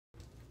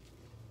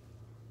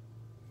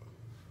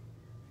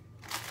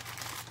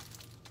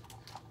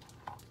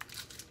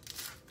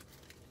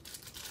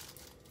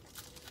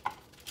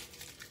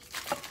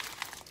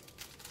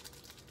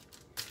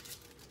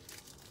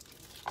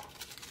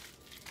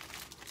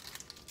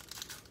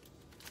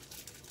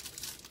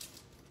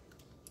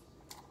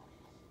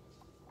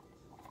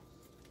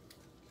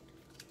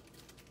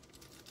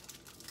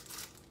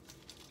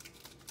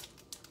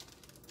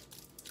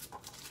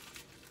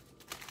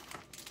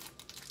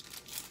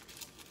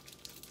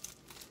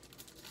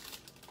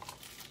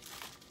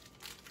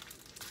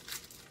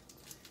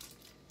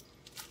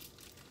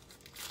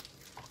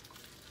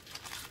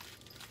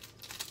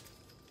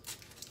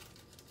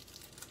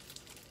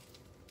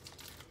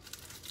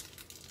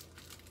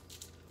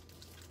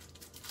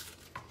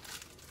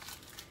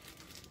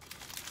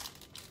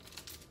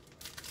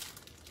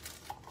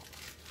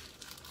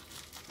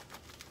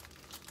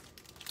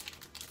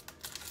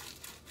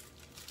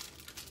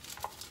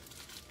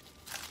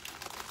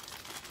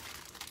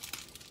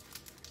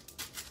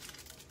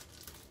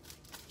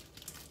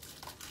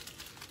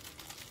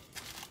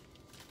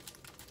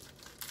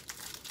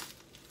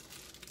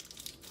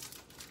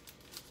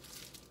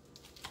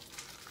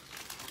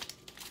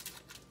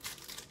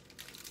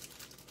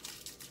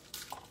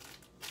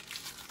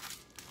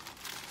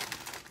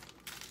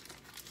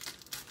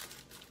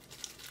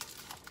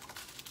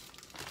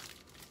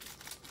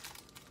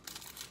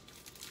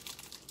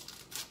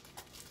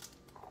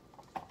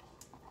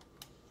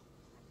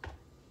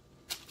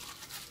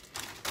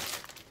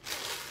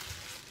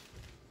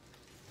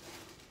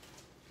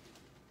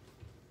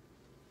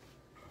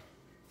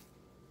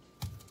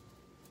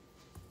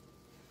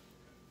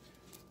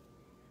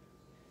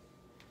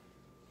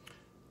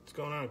What's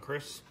going on,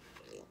 Chris?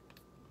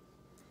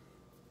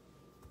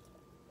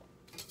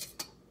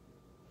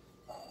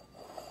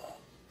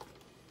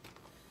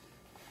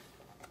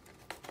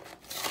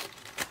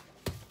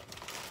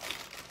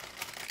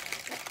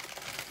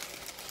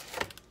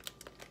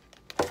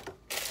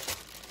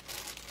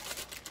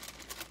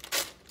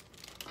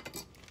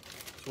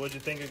 So what'd you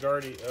think of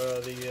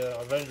the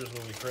Avengers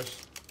movie, Chris?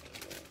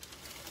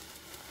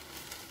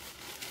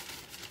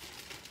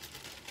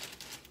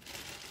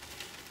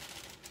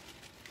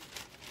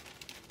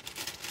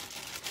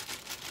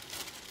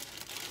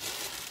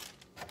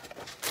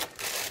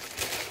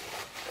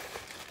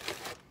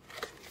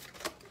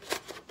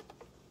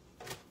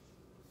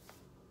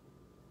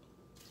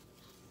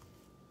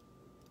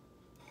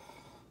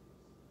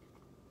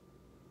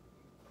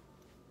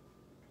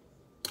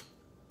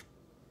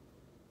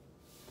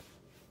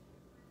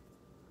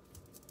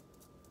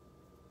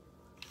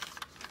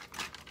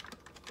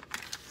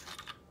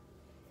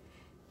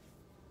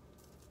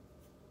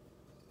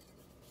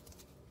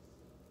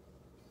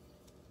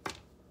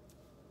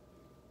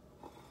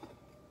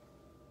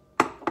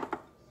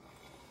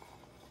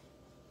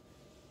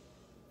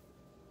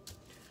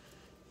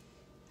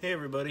 Hey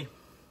everybody,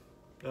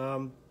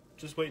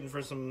 just waiting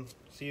for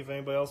see if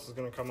anybody else is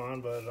going to come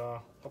on, but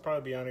I'll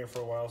probably be on here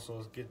for a while, so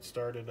let's get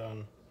started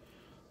on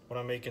what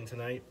I'm making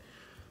tonight.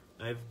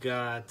 I've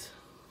got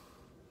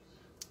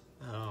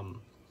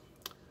some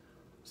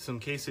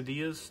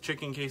quesadillas,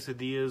 chicken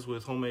quesadillas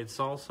with homemade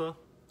salsa,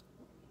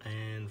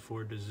 and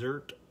for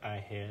dessert I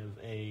have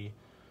a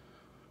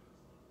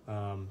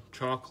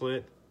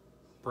chocolate,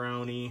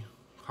 brownie,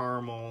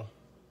 caramel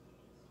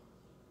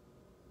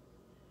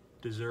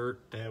dessert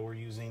that we're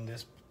using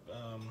this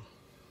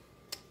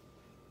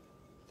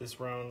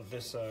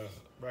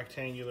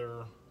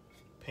rectangular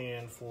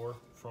pan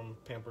from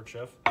Pampered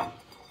Chef.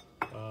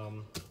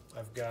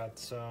 I've got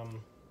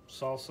some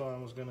salsa I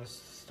was gonna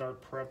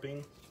start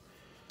prepping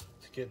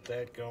to get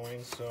that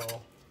going. So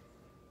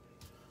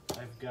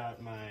I've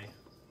got my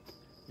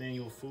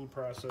manual food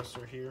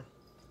processor here.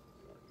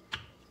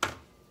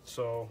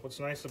 So what's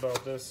nice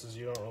about this is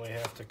you don't really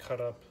have to cut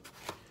up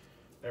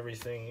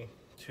everything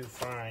too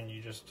fine.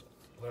 You just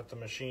let the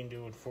machine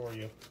do it for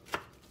you.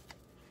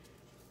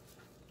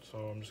 So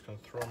I'm just going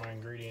to throw my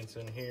ingredients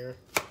in here.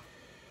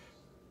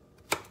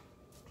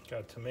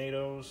 Got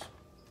tomatoes.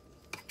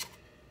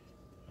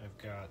 I've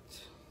got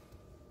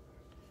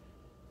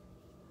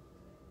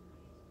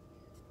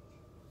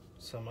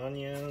some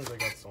onions. I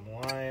got some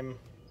lime.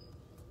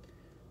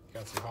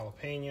 Got some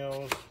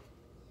jalapenos.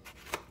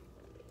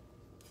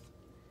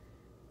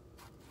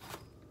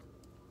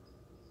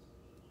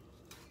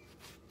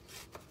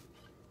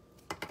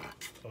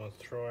 So I'm going to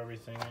throw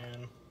everything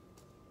in.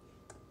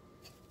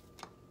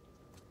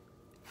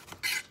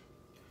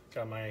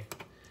 Got my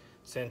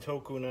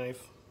Santoku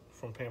knife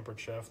from Pampered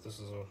Chef. This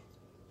is an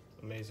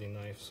amazing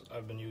knife.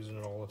 I've been using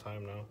it all the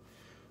time now.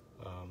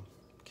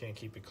 Can't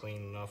keep it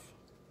clean enough.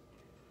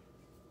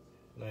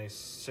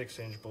 Nice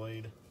 6-inch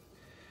blade.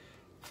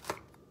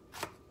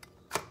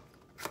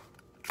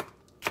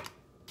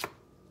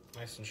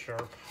 Nice and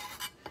sharp.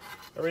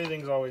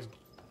 Everything's always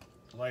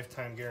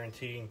lifetime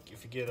guarantee.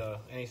 If you get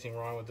anything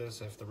wrong with this,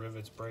 if the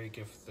rivets break,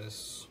 if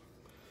this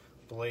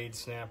blade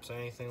snaps,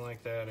 anything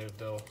like that, you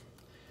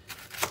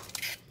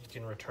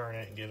can return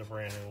it and get a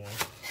brand new one.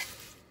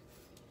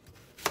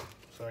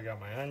 So I got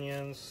my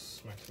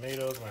onions, my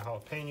tomatoes, my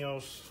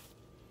jalapenos.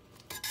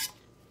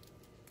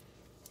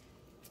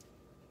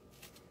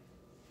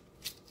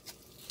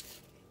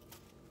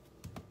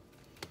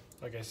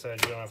 Like I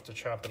said, you don't have to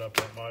chop it up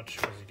that much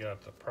because you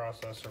got the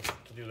processor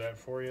to do that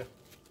for you.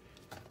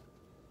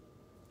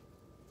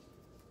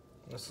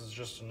 This is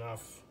just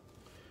enough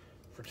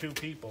for 2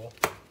 people.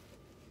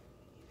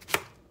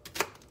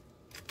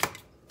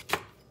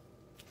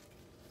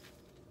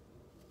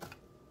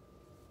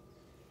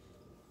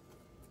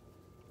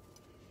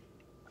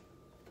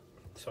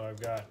 So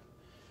I've got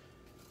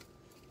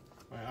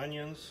my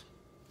onions,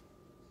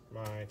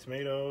 my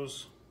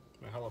tomatoes,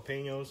 my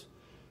jalapenos,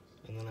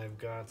 and then I've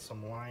got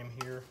some lime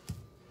here.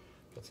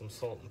 Got some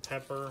salt and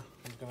pepper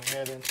I'm going to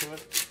add into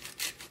it.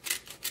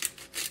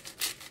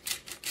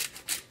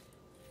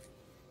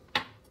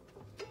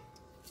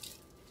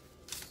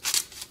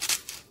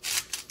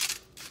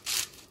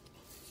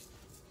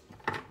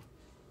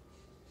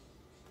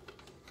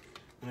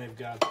 And I've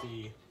got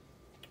the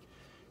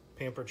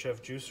Pampered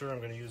Chef juicer I'm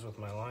going to use with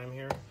my lime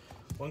here.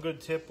 One good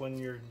tip when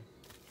you're,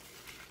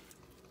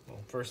 well,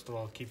 first of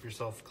all, keep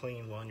yourself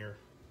clean while you're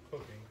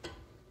cooking.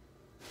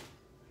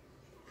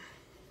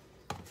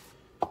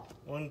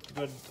 One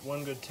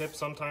good tip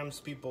sometimes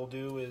people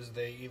do is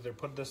they either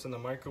put this in the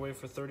microwave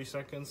for 30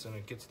 seconds and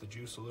it gets the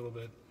juice a little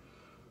bit,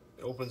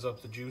 it opens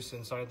up the juice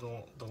inside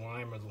the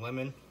lime or the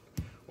lemon,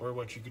 or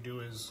what you could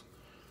do is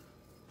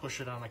push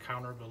it on the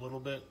counter a little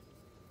bit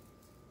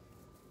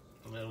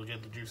and it'll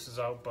get the juices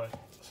out, but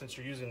since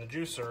you're using the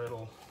juicer,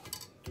 it'll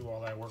do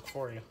all that work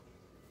for you.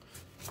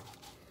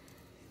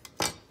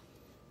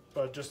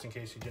 But just in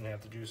case you didn't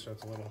have the juicer,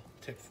 that's a little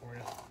tip for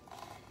you.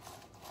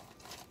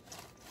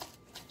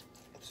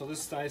 So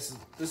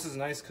this is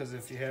nice because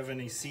if you have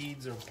any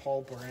seeds or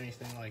pulp or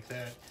anything like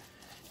that,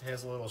 it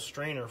has a little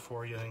strainer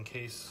for you in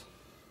case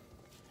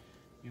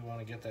you want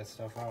to get that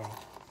stuff out.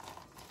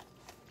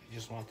 You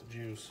just want the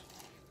juice.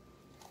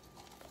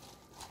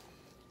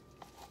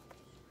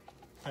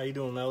 How you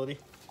doing, Melody?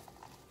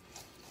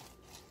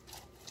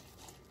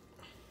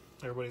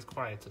 Everybody's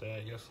quiet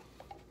today, I guess.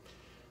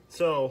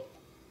 So,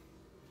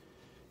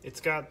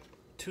 it's got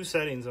two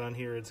settings on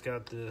here. It's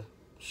got the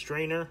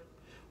strainer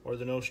or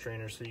the no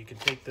strainer. So you can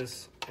take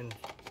this and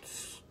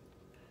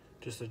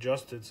just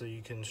adjust it so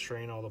you can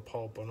strain all the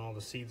pulp and all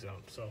the seeds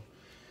out. So,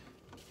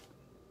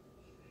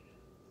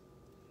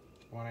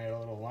 want to add a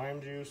little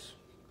lime juice.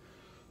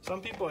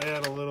 Some people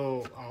add a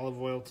little olive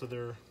oil to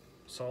their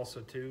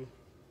salsa too.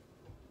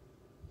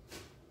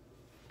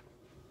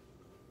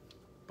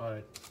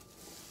 But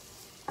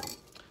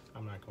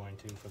I'm not going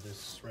to for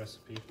this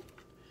recipe.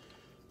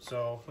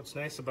 So what's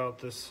nice about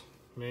this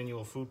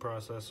manual food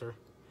processor,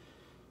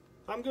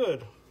 I'm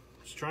good.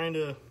 Just trying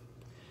to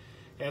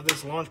have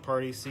this launch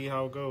party, see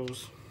how it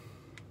goes.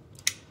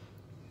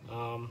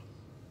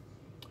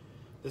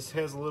 This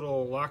has a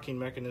little locking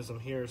mechanism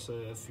here, so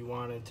if you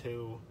wanted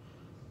to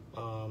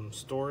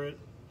store it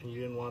and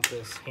you didn't want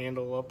this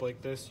handle up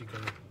like this, you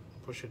can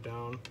push it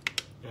down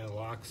and it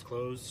locks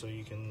closed so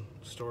you can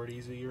store it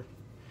easier.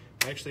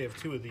 I actually have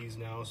two of these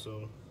now,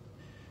 so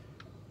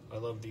I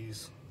love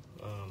these.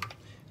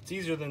 It's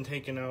easier than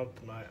taking out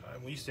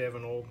we used to have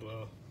an old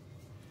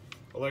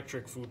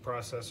electric food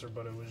processor,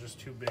 but it was just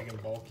too big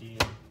and bulky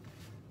and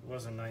it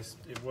wasn't nice.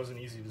 It wasn't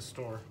easy to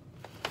store.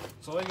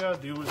 So all I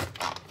gotta do is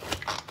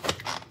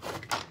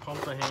pump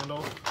the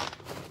handle.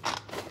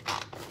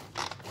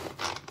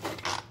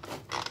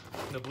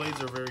 The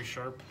blades are very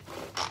sharp,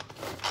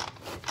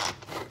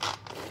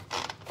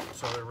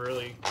 so they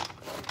really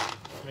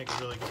make a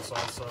really good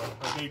salsa.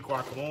 I made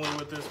guacamole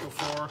with this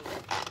before.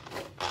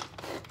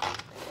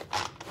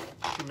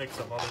 You can mix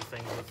up other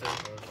things with it,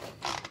 but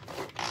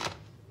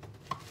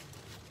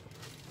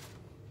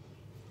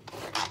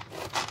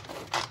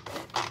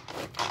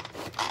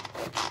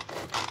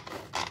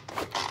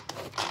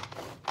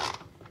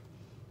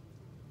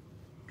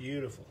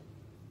beautiful.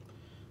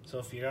 So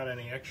if you got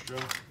any extra,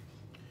 you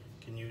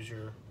can use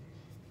your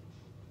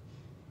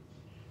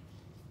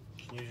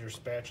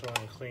spatula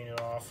and clean it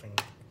off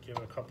and give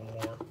it a couple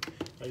more.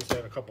 I just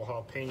had a couple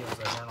jalapenos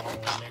that weren't all the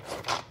way mixed.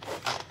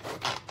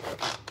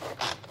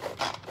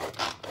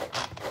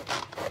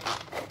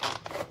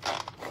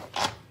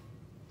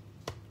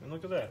 And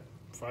look at that.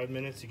 5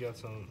 minutes, you got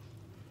some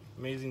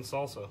amazing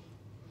salsa.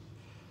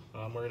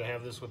 We're gonna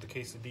have this with the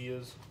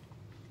quesadillas.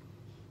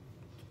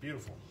 It's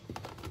beautiful.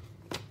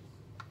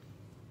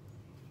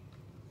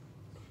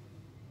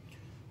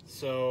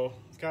 So,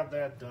 got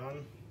that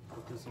done.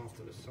 Put this off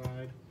to the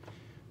side.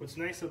 What's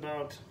nice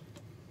about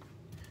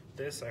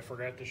this, I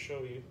forgot to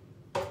show you.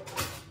 It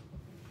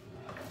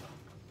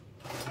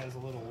has a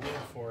little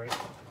lid for it.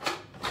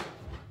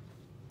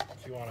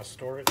 If you want to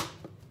store it, you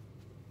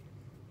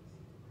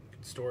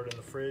can store it in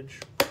the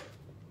fridge.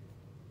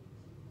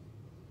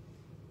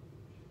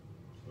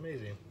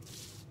 Amazing.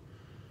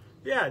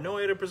 Yeah, no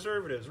added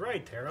preservatives.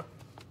 Right, Tara.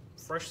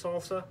 Fresh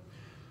salsa.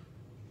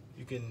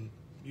 You can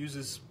use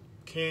this,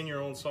 can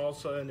your own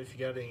salsa, and if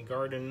you got any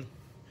garden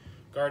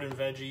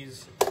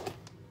veggies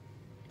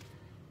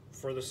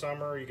for the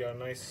summer, you got a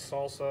nice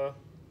salsa,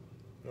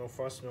 no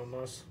fuss, no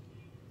muss,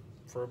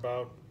 for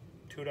about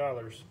 $2.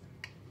 So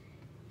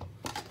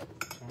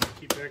I'm gonna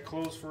keep that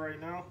closed for right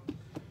now.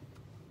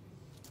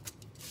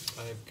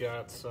 I've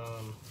got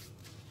some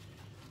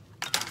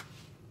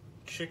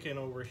chicken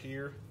over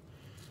here.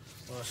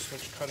 I'm gonna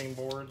switch cutting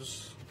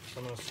boards.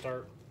 So I'm gonna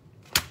start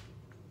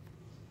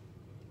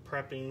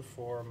prepping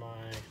for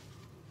my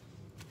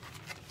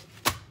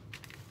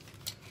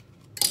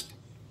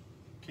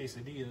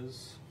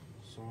quesadillas.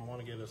 So I want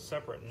to get a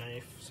separate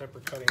knife,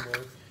 separate cutting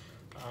board.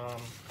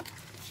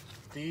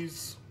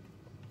 These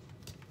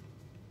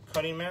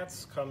cutting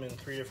mats come in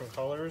 3 different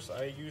colors.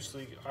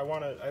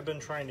 I've been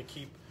trying to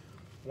keep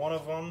one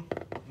of them.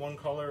 One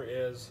color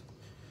is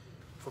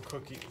for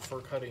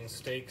cutting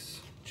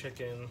steaks,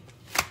 chicken,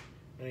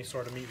 any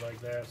sort of meat like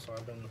that. So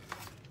I've been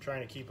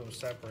trying to keep them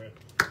separate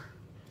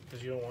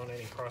because you don't want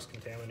any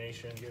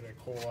cross-contamination, getting E.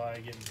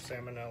 coli, getting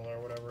salmonella or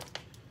whatever.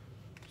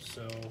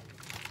 So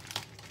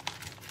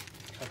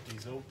cut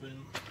these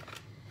open.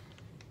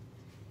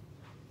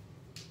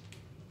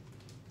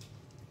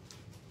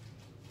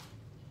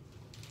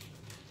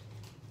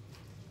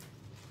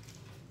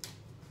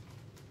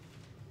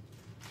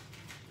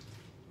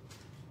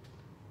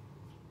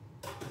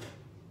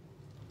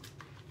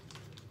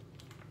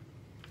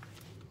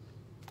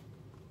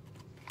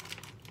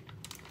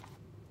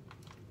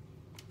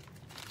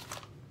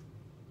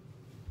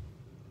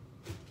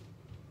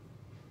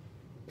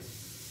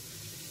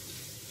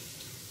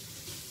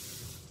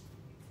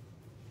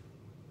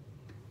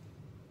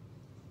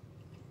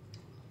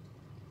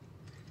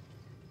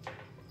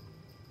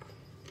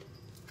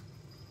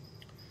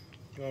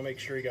 You want to make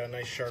sure you got a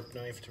nice sharp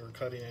knife for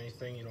cutting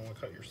anything you don't want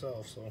to cut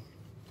yourself. So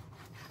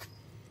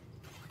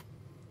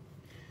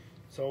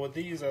So with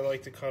these, I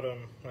like to cut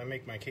them, when I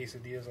make my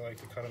quesadillas, I like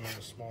to cut them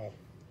into small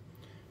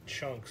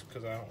chunks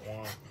because I don't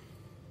want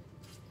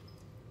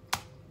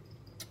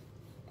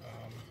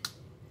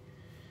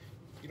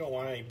you don't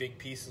want any big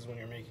pieces when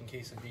you're making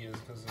quesadillas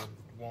because it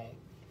won't.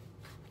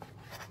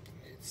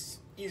 It's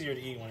easier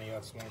to eat when you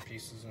got smaller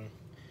pieces, and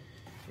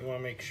you want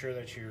to make sure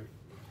that you're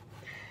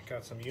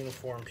got some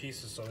uniform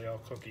pieces so they all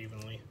cook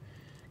evenly.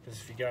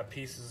 Because if you got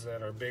pieces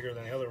that are bigger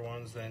than the other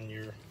ones, then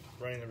you're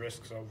running the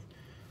risks of,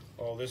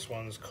 oh, this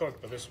one's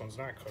cooked, but this one's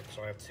not cooked,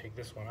 so I have to take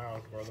this one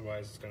out, or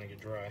otherwise it's going to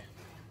get dry.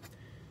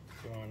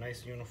 You want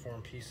nice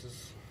uniform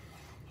pieces.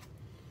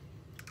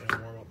 I'm going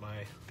to warm up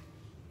my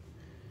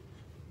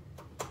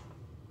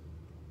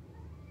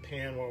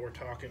pan while we're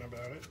talking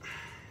about it.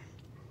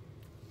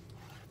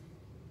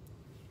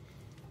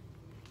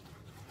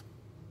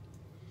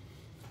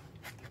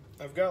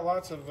 I've got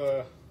lots of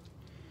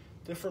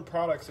different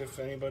products if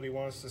anybody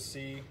wants to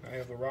see. I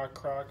have the Rock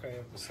Crock, I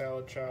have the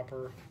salad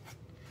chopper,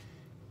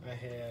 I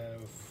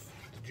have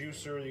the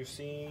juicer you've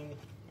seen.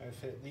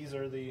 These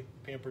are the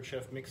Pampered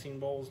Chef mixing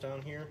bowls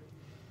down here.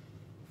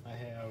 I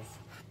have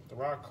the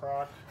Rock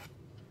Crock.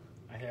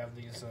 I have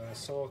these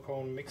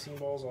silicone mixing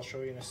bowls I'll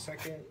show you in a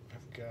second.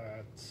 I've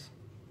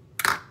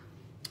got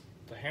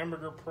the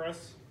hamburger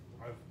press.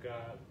 I've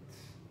got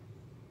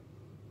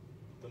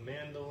the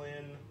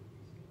mandolin,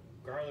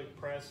 garlic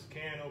press,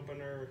 can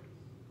opener,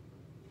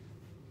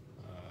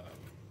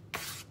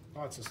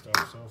 lots of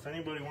stuff. So if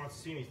anybody wants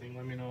to see anything,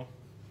 let me know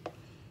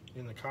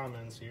in the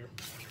comments here.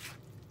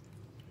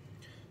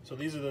 So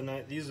these are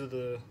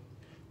the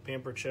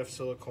Pampered Chef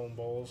silicone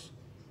bowls.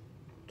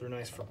 They're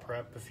nice for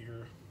prep if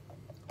you're.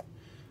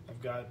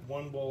 I've got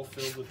one bowl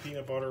filled with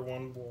peanut butter,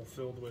 one bowl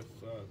filled with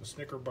the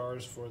Snicker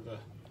bars for the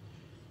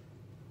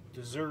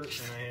dessert,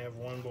 and I have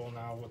one bowl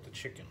now with the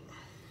chicken.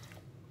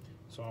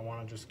 So I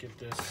want to just get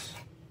this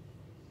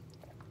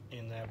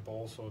in that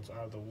bowl so it's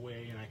out of the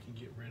way and I can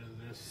get rid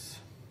of this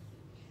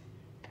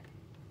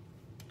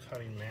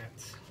cutting mat.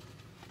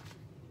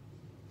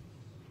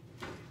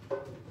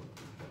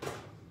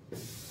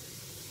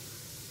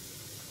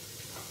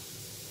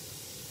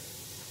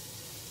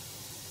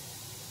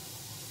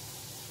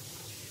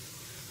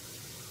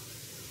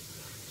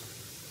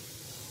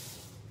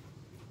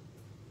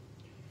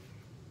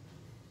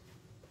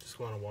 Just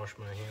want to wash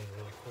my hands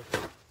really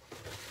quick.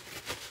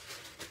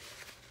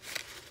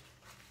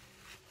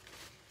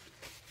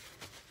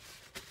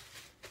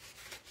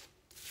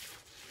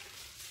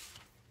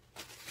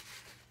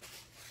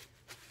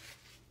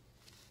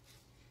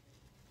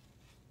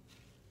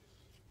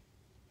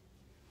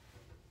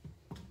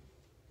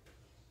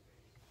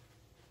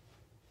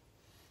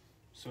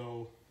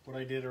 So what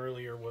I did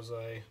earlier was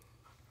I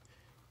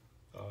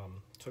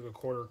took a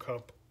 1/4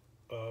 cup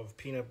of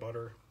peanut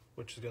butter,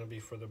 which is going to be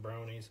for the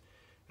brownies,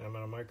 and I'm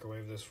going to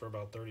microwave this for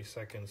about 30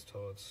 seconds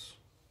till it's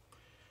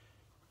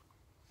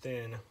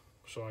thin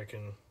so I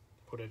can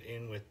put it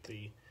in with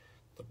the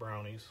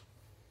brownies.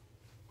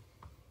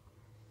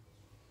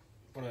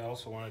 What I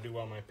also want to do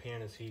while my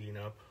pan is heating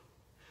up,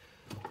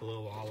 a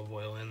little olive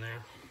oil in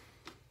there.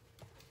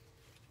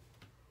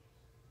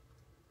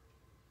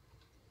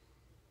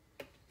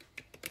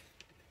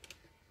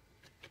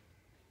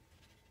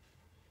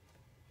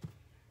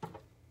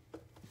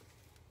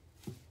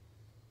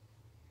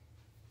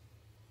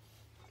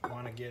 I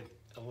want to get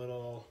a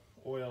little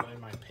oil in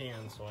my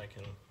pan so I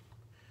can,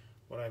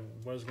 what I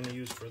was going to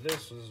use for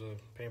this is a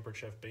Pampered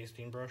Chef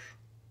basting brush.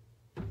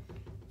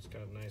 It's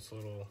got nice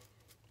little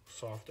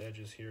soft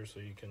edges here so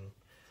you can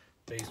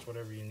baste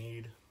whatever you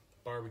need.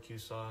 Barbecue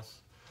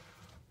sauce.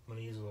 I'm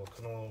going to use a little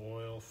canola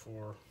oil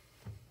for,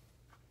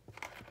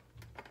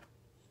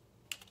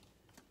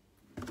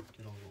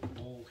 get a little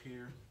bowl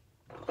here.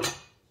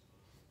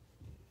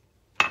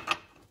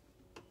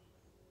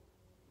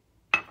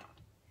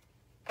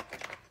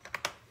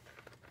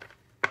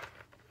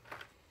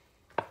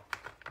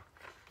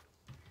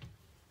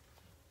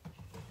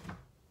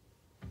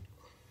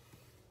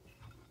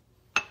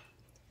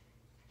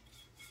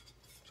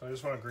 So I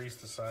just want to grease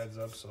the sides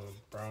up so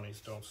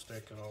brownies don't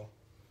stick at all.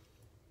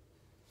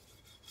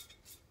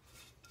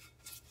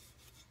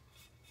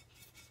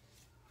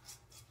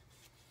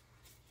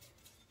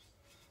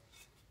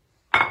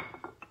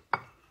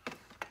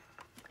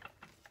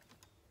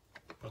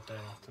 Put that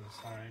off to the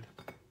side.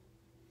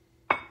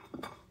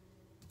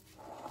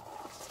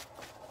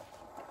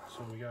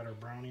 So we got our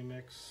brownie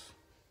mix.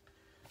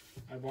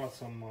 I bought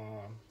some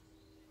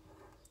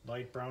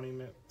light brownie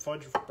mix,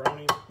 fudge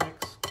brownie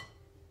mix.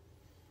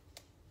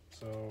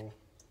 So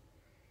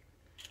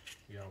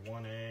you got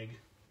 1 egg,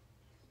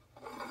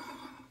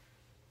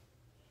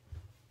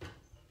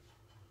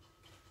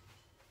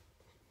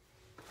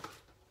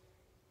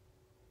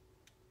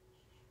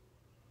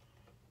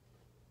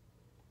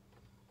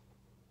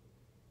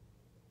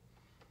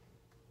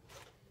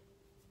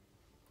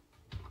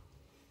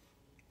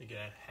 you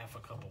got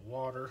 1/2 cup of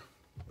water.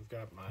 We've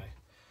got my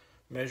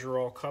measure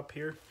all cup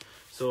here.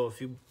 So if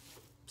you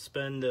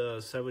spend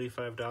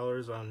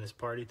 $75 on this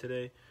party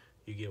today,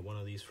 you get one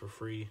of these for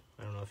free.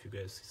 I don't know if you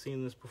guys have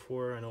seen this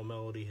before. I know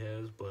Melody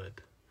has, but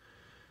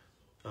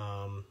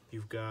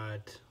You've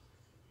got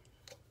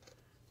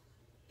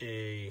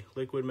a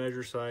liquid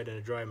measure side and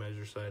a dry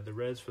measure side. The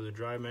red's for the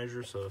dry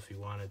measure, so if you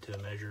wanted to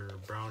measure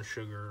brown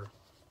sugar,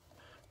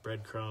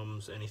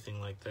 breadcrumbs,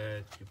 anything like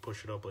that, you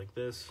push it up like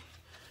this.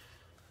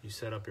 You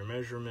set up your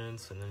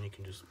measurements, and then you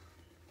can just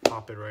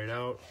pop it right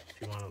out.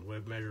 If you want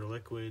to measure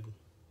liquid,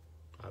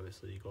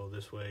 obviously you go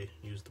this way,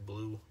 use the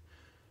blue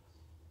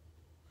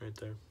right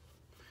there.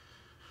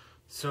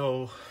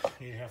 So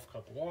you need a half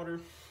cup of water.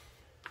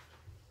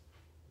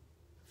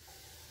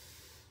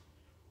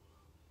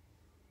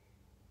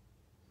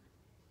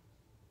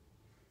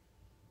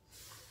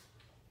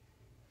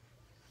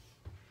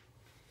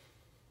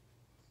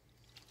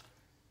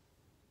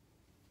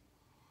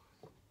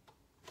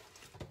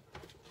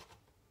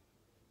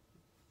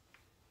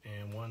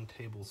 And 1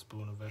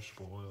 tablespoon of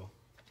vegetable oil.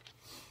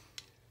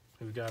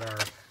 We've got our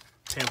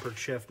Pampered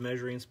Chef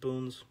measuring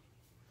spoons.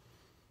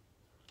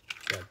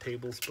 Got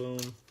tablespoon.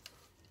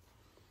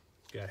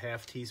 Got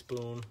half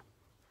teaspoon.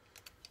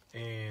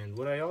 And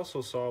what I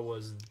also saw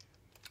was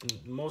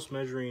most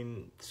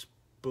measuring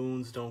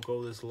spoons don't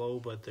go this low,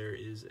 but there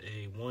is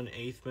a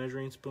 1/8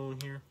 measuring spoon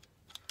here.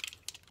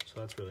 So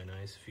that's really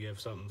nice. If you have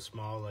something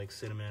small like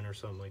cinnamon or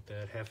something like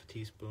that, half a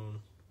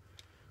teaspoon,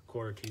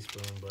 1/4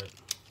 teaspoon, but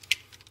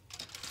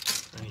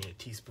I need a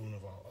teaspoon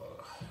of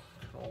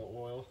all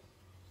oil.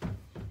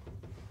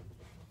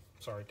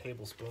 Sorry,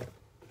 tablespoon.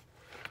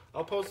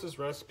 I'll post this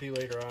recipe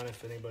later on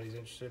if anybody's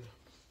interested.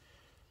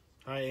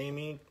 Hi,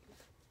 Amy.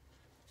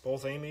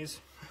 Both Amy's.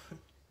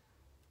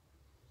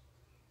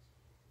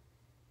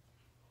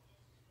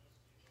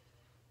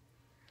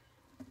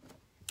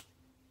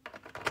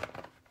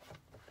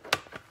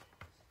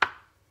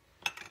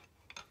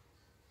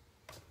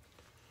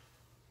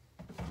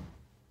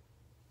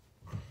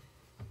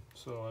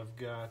 So I've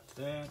got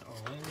that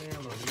all in there.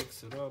 I'm gonna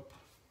mix it up.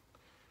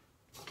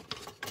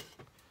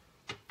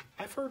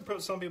 I've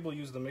heard some people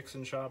use the mix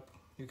and shop.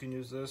 You can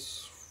use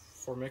this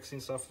for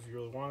mixing stuff if you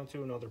really wanted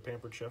to. Another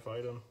Pampered Chef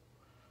item.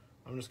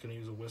 I'm just gonna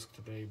use a whisk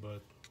today,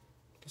 but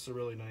this is a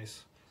really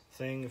nice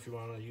thing if you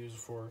want to use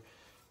for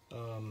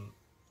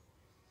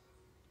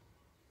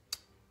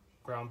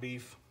ground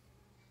beef,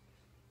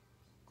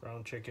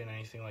 ground chicken,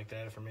 anything like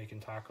that. If you're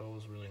making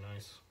tacos, really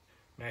nice.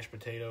 Mashed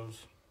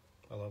potatoes.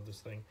 I love this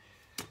thing.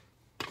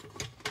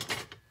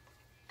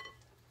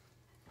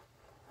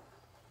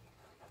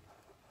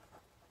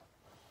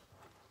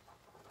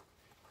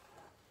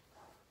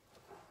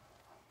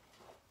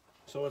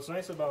 So what's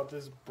nice about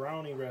this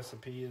brownie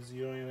recipe is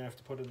you don't even have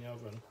to put it in the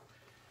oven.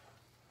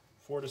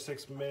 4 to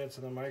 6 minutes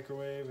in the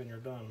microwave and you're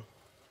done.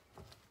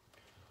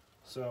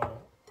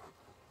 So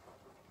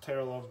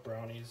Tara loves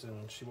brownies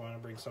and she wanted to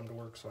bring some to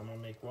work, so I'm going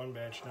to make 1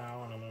 batch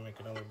now and I'm going to make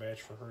another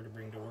batch for her to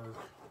bring to work.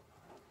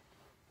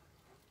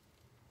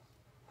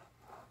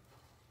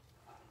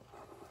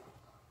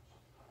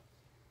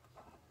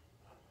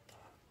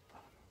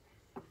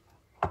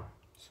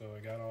 So I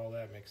got all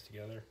that mixed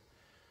together.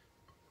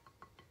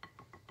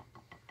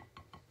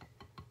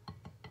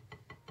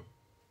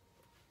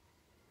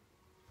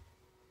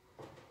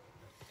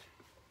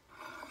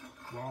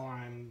 While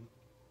I'm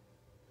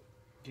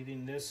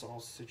getting this all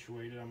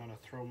situated, I'm going to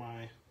throw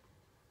my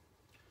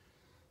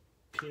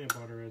peanut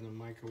butter in the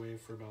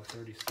microwave for about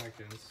 30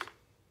 seconds.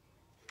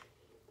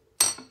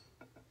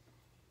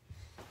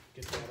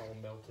 Get that all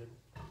melted.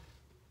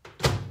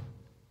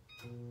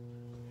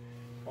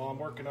 While I'm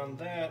working on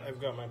that,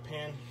 I've got my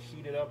pan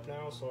heated up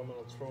now, so I'm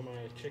going to throw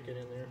my chicken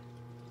in there.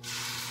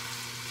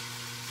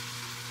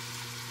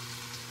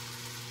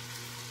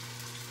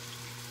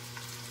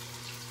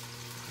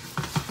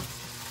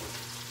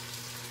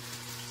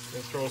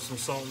 And throw some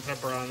salt and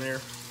pepper on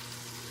there.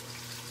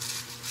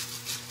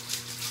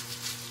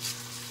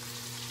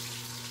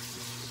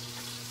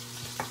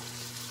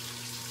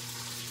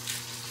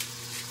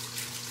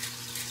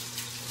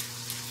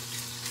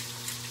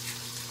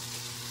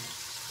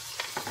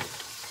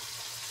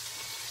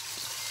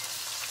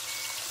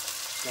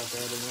 Got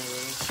that in there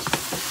already.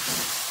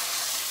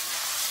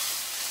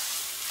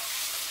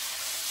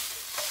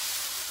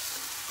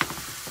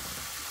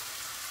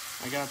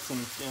 I got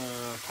some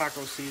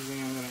taco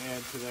seasoning I'm going to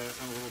add to that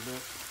in a little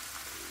bit.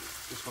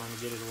 Just want to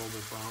get it a little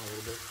bit brown a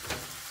little bit.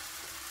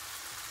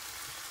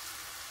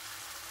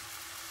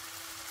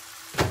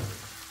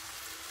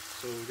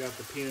 So we got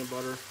the peanut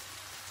butter.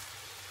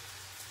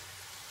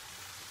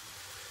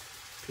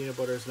 Peanut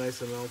butter is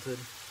nice and melted.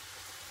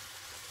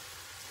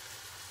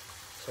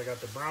 So I got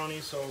the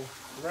brownie. So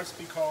the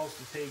recipe calls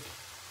to take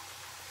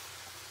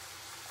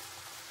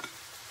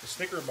the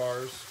Snicker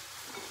bars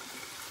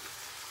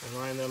and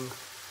line them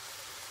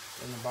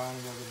in the bottom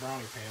of the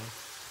brownie pan.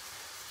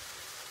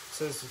 It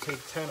says to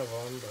take 10 of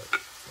them, but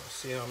we'll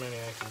see how many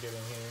I can get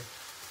in here.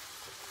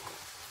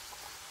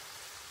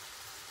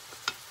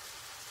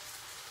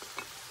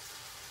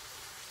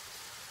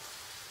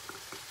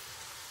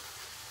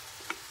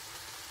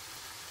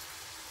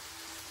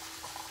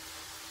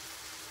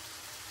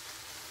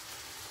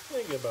 I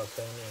think about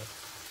 10, yeah.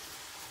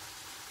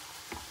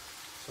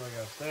 So I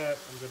got that.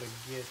 I'm gonna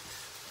get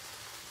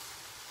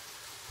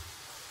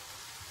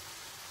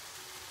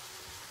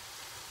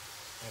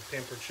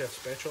Pampered Chef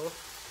spatula.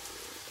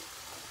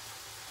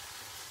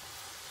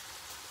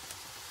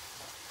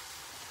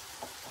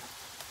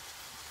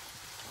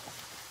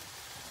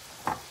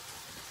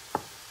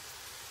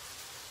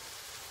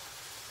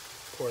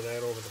 Pour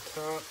that over the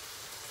top.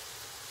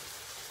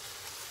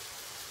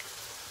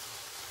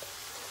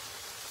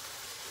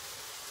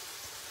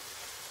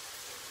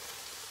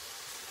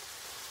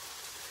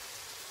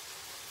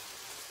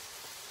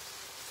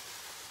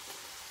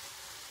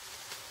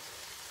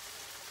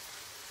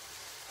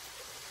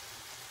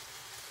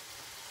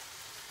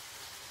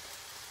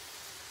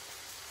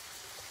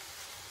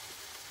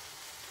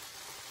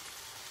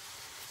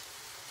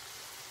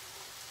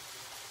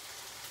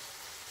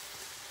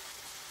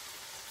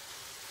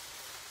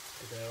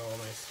 Get that all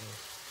nice and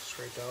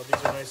straight out.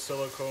 These are nice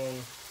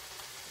silicone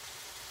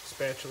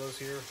spatulas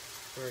here.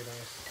 Very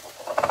nice.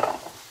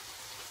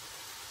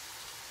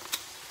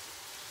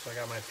 So I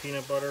got my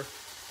peanut butter.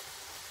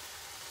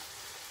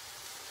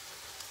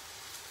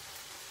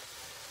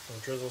 I'll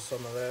drizzle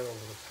some of that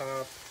over the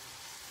top.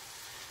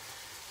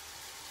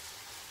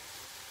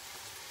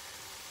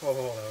 Oh,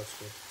 that looks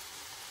good.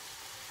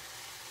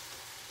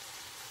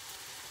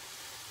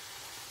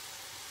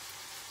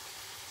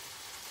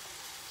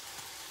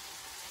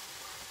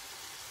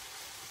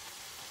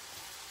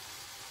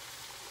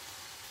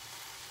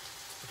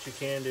 What you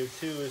can do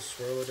too is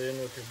swirl it in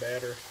with your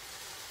batter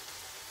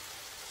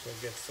so it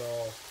gets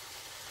all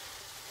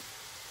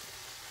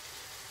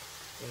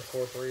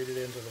incorporated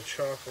into the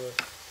chocolate.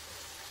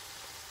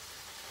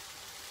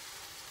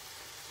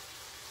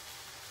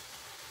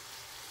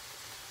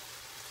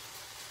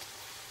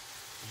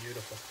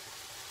 Beautiful.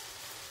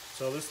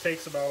 So this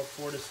takes about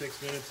 4 to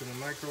 6 minutes in the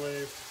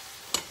microwave.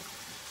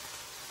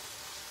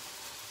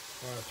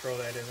 I'm going to throw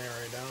that in there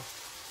right now.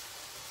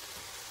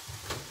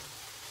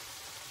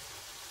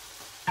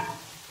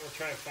 We'll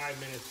try 5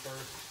 minutes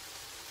first.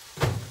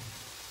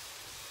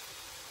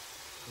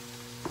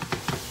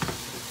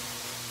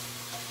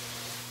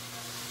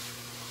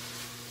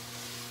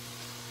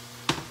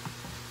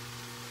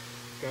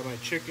 Got my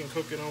chicken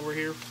cooking over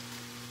here.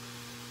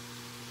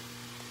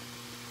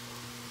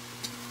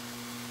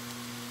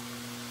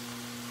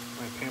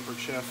 My Pampered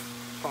Chef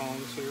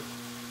tongs here.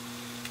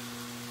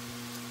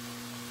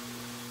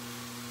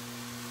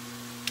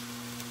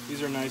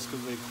 These are nice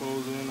because they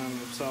close in on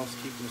themselves,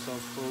 keep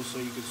themselves closed so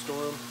you can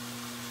store them.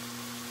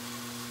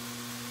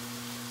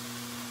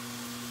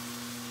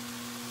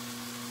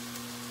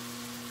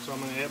 So I'm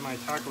going to add my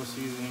taco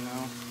seasoning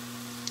now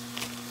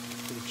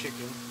to the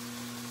chicken.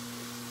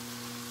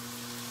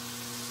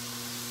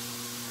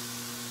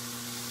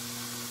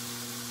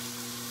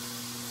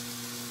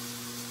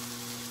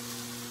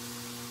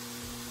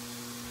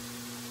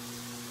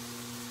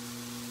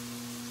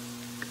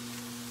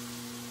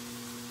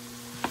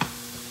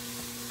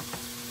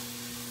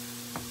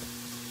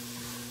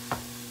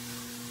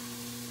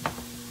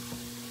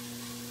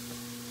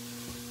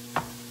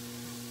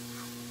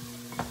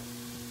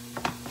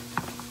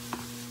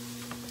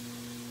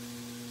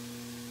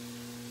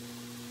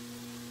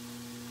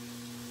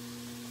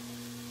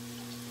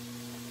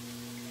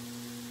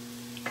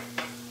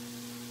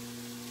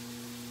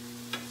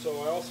 So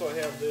I also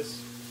have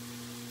this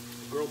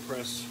grill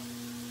press,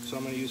 so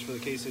I'm going to use for the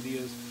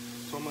quesadillas.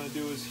 So what I'm going to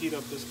do is heat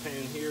up this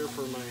pan here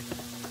for my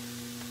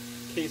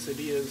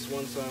quesadillas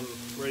once I'm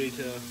ready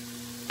to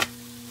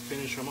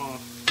finish them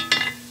off.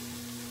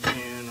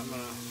 And I'm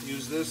going to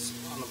use this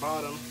on the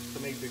bottom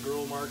to make the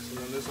grill marks, and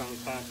then this on the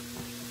top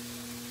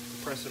to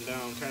press them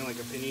down, kind of like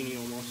a panini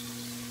almost.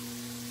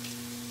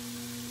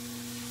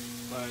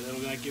 But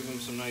that'll give them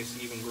some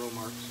nice even grill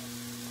marks.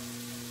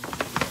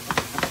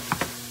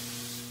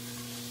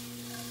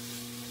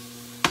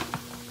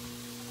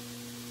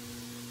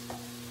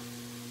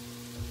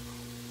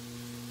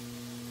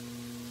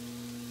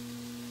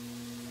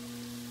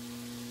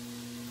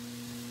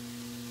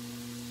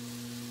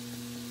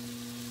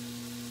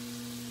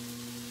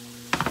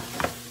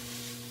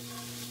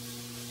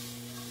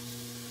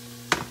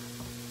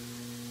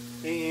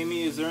 Hey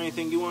Amy, is there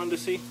anything you wanted to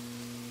see?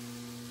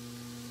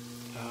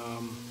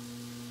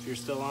 If you're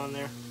still on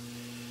there.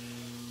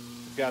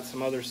 I've got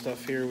some other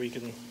stuff here we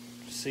can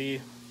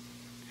see.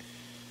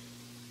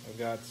 I've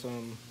got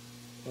some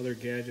other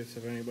gadgets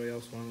if anybody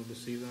else wanted to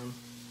see them.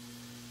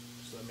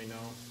 Just let me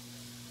know.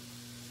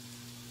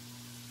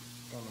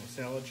 Got my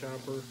salad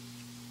chopper.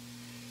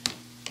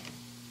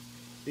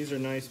 These are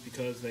nice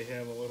because they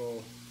have a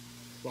little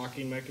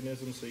locking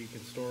mechanism so you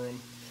can store them.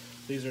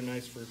 These are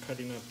nice for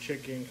cutting up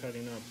chicken,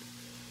 cutting up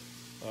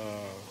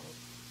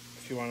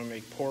if you want to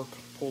make pork,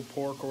 pulled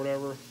pork or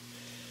whatever.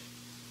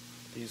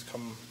 These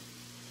come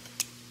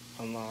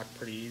unlocked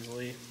pretty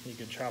easily. You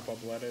can chop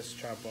up lettuce,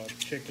 chop up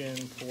chicken,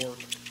 pork.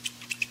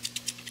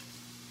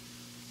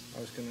 I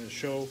was going to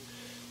show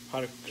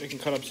how to, I can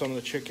cut up some of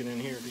the chicken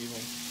in here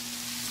even.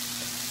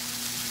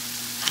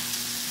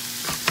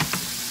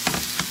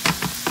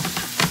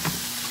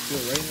 Do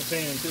it right in the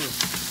pan too.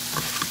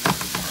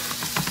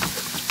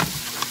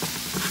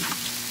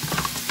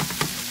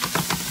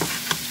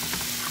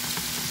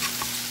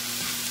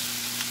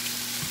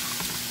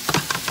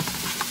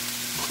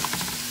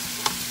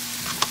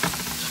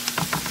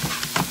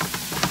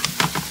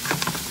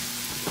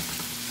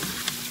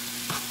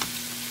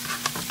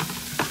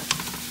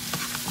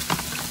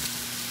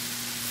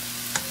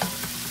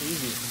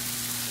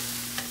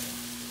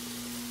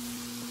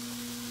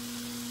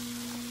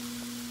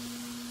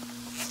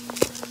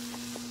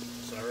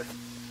 Sorry.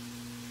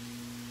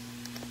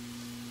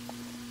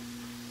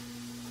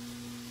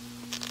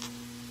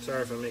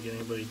 Sorry if I'm making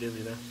anybody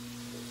dizzy there.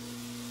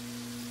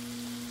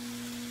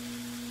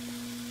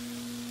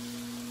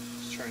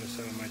 Just trying to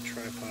set up my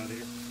tripod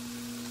here.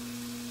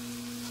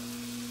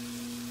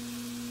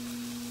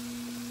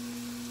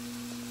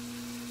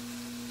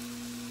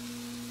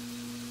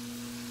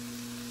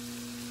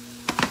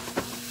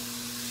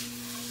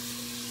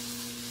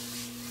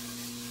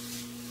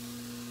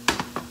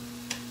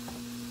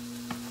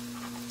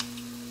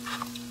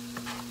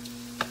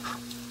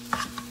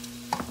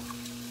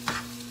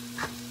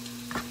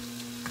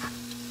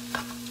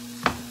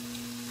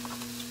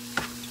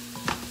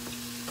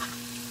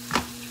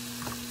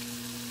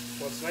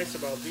 What's nice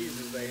about these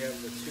is they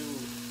have the two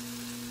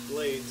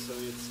blades, so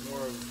it's more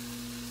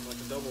of like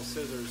a double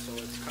scissors, so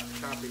it's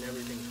chopping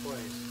everything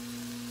twice.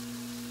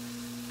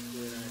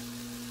 Really nice.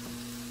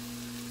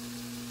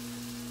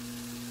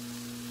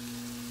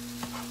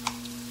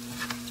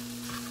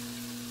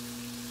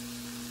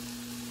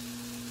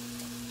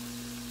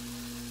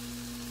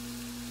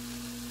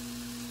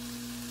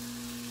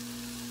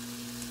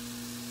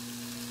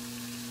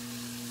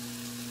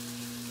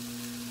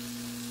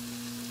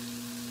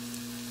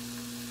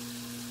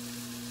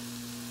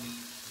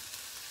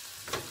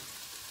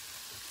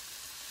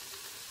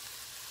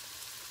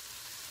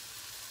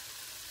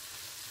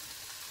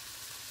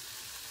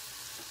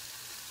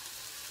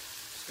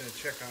 Gonna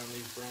check on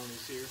these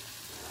brownies here.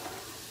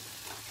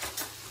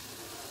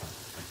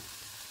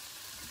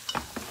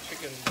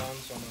 Chicken's done,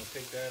 so I'm gonna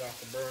take that off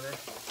the burner.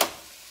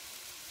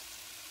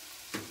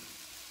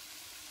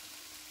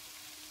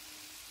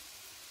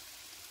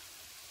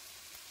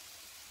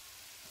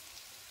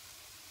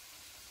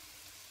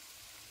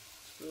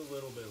 Still a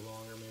little bit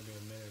longer, maybe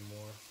a minute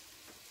more.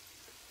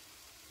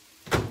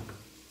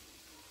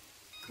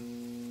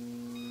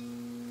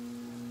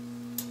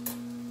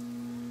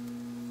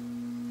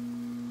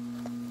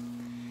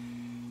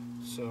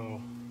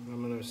 So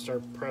I'm going to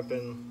start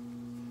prepping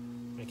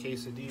my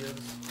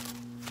quesadillas.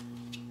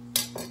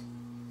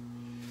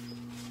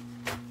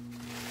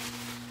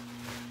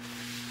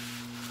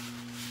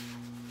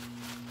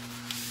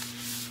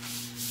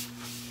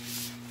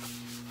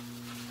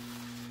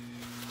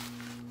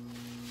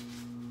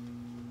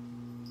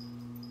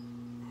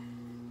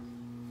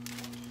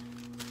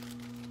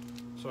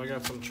 So I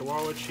got some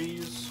Chihuahua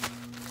cheese,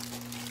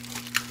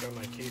 got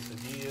my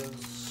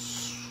quesadillas.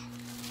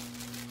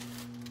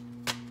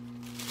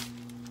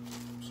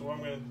 So what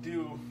I'm going to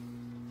do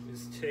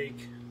is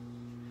take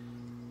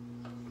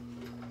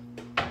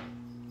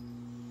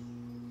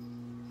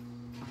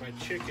my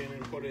chicken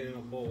and put it in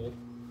a bowl.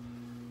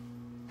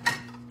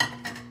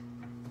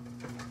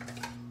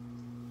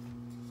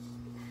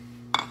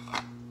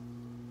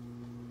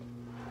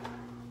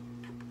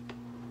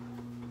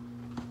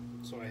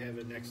 So I have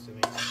it next to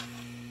me.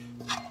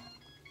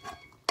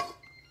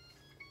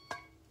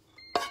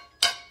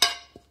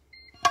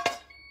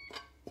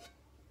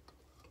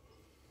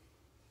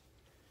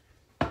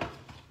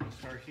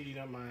 Start heating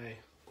up my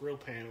grill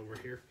pan over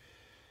here.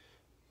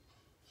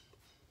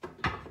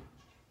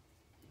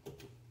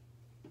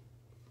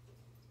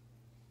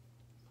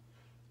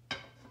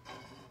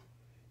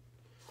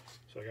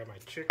 So I got my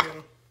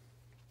chicken,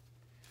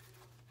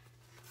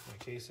 my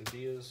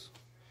quesadillas.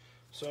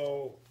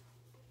 So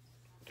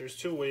there's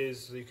two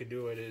ways you could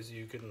do it. Is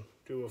you can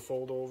do a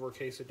fold over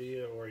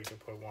quesadilla, or you can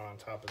put one on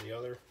top of the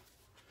other.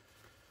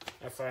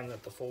 I find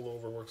that the fold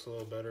over works a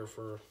little better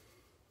for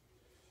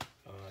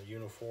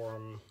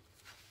uniform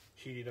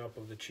heating up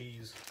of the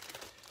cheese.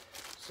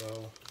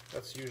 So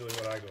that's usually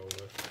what I go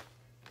with.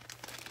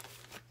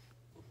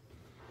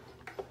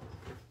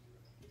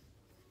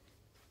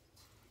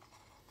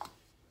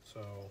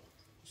 So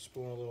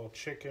spoon a little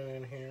chicken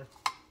in here.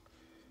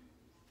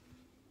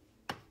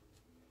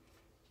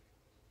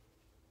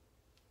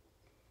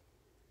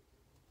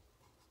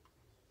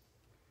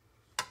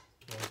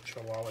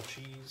 Chihuahua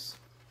cheese.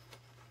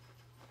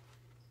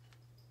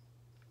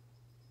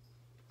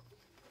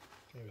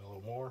 Maybe a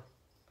little more.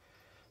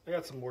 I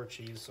got some more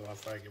cheese, so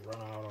if I get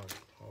run out,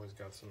 I've always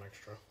got some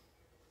extra.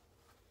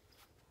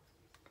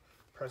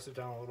 Press it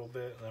down a little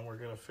bit, and then we're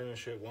going to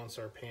finish it once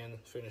our pan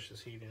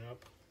finishes heating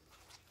up.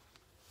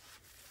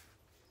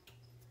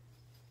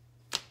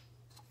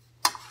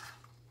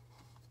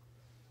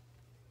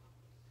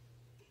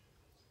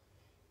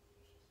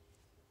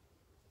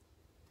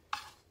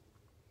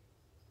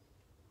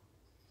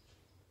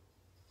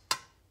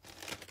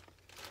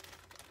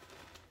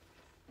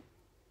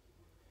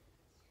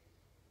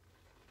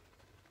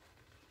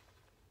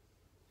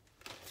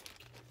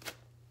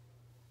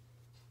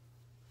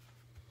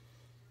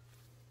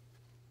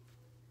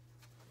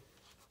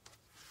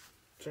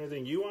 Is there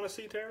anything you want to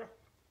see, Tara?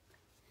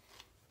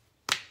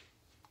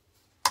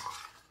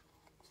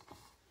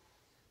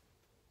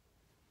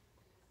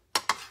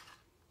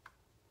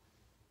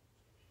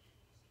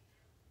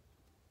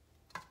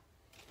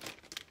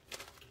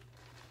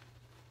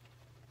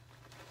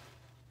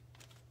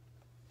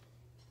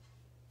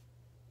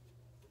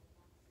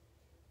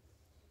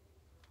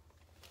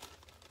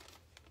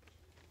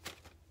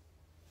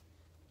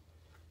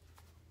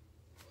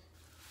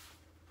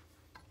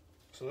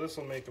 So this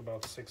will make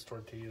about 6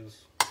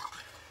 tortillas,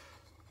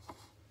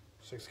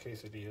 6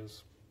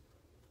 quesadillas.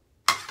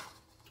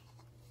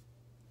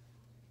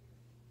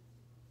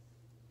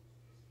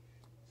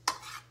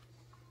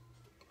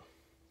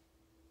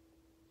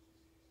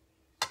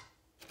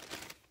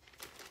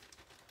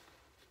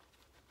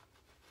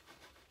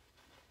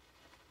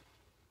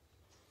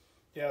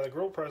 Yeah, the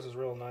grill press is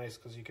real nice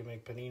because you can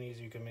make paninis,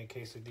 you can make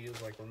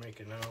quesadillas like we're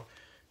making now.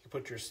 You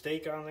put your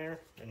steak on there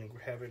and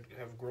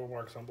have grill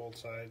marks on both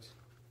sides.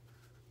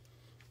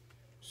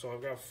 So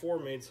I've got 4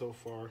 made so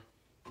far.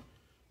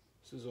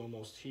 This is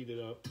almost heated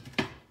up.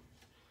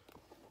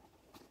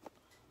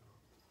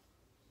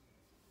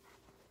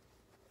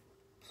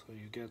 So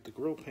you got the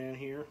grill pan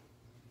here.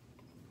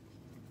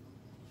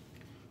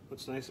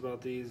 What's nice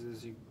about these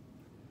is you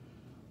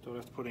don't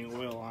have to put any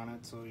oil on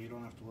it, so you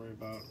don't have to worry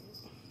about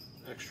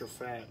extra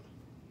fat.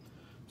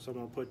 So I'm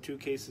going to put 2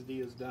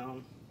 quesadillas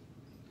down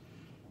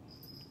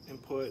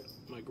and put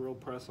my grill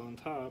press on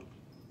top,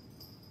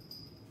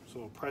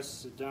 so it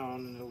presses it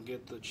down and it'll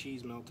get the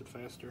cheese melted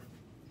faster.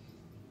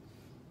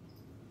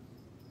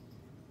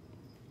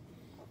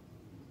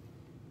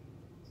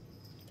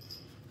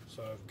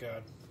 So I've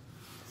got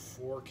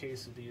 4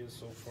 quesadillas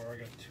so far. I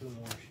got 2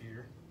 more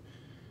here.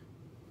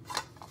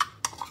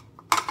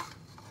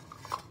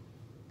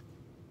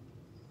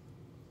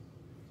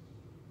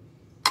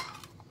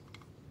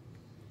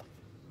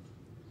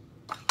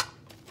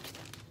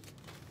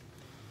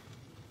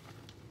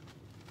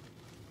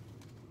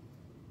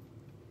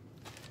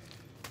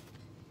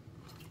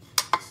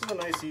 This is a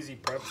nice easy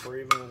prep for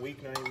even a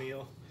weeknight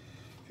meal.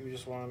 If you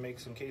just want to make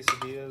some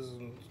quesadillas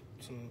and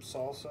some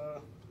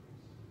salsa.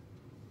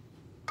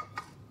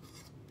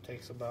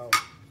 Takes about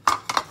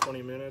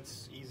 20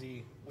 minutes,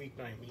 easy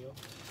weeknight meal.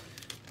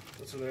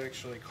 That's what they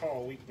actually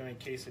call weeknight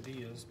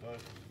quesadillas, but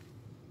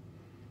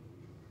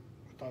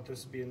I thought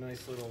this would be a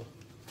nice little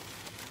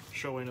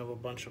showing of a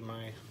bunch of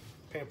my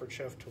Pampered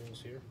Chef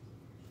tools here.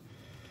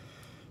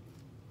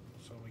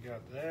 So we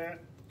got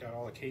that, got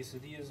all the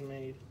quesadillas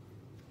made.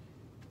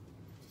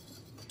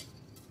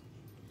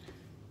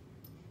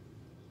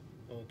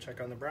 We'll check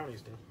on the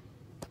brownies now.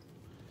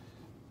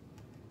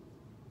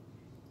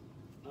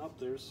 Oh,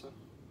 there's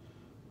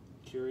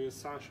Curious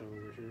Sasha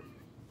over here.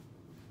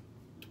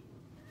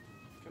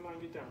 Come on,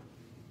 get down.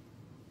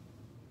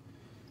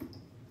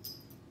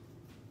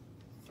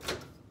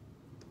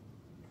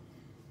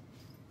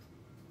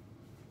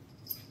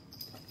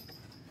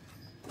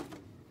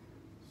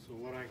 So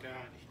what I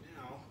got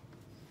now,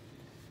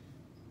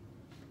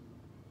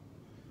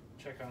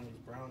 check on these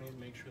brownies,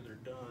 make sure they're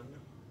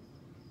done.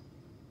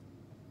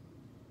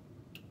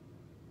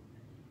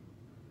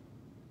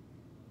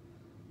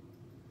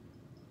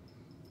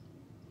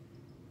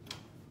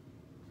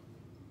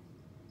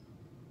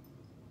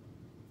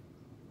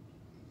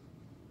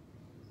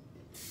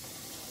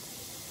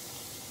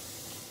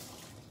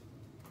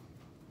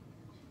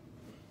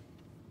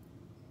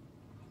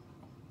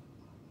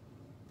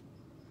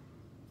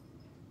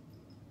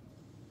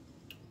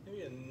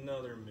 Maybe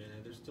another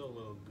minute. They're still a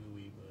little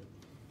gooey, but.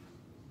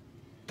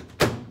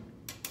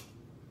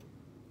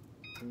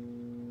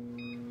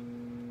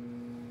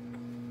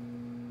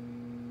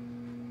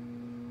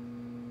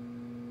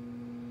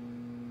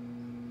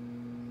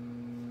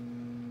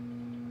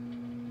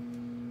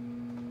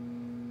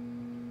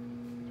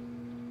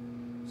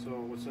 So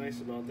what's nice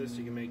about this,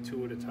 you can make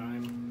 2 at a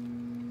time.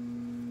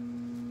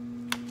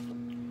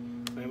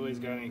 If anybody's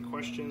got any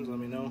questions, let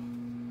me know.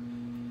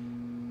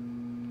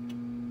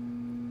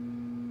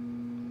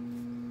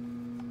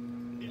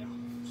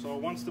 So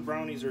once the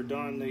brownies are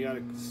done, they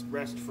gotta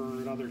rest for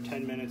another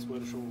 10 minutes,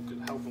 which will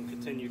help them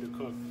continue to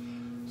cook.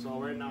 So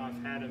right now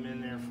I've had them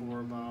in there for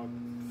about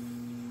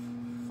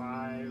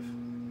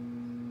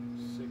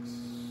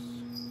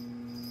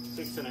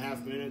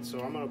 6.5 minutes.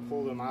 So I'm gonna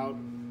pull them out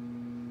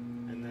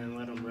and then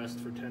let them rest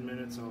for 10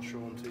 minutes. I'll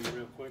show them to you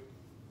real quick.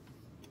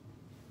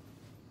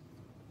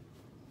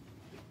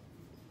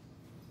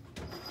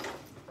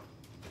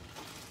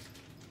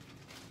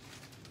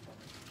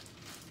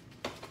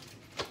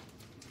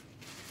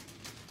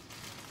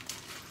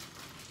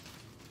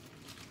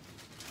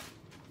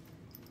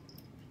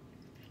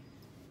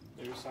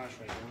 There's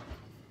Sasha again.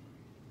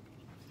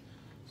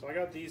 So I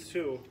got these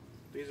 2.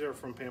 These are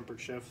from Pampered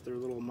Chef. They're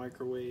little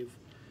microwave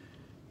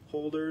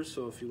holders.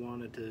 So if you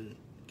wanted to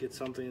get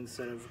something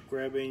instead of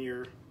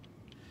grabbing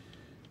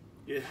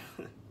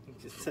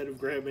instead of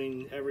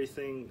grabbing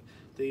everything,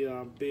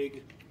 the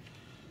big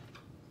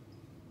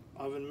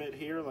oven mitt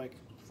here, like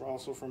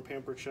also from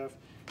Pampered Chef,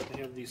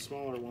 they have these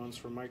smaller ones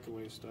for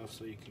microwave stuff,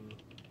 so you can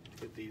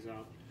get these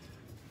out.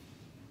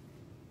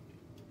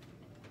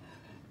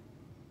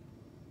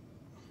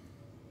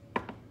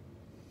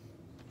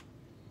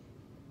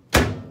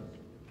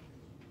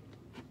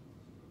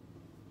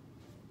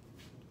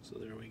 So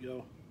there we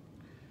go.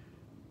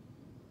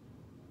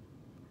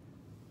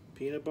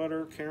 Peanut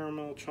butter,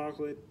 caramel,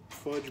 chocolate,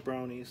 fudge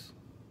brownies.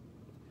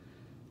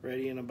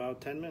 Ready in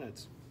about 10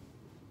 minutes.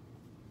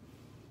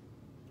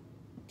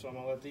 So I'm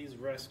gonna let these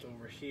rest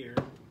over here.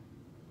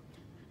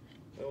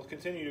 It'll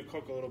continue to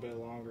cook a little bit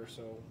longer,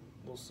 so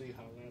we'll see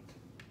how that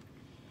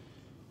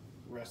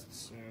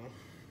rests now.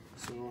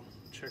 So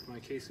check my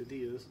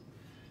quesadillas.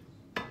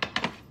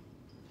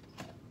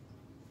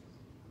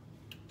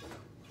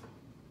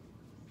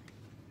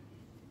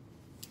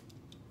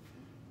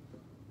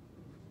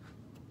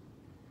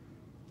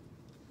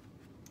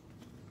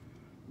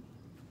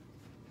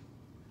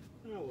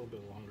 A little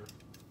bit longer.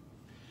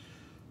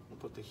 I'll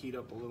put the heat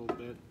up a little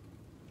bit.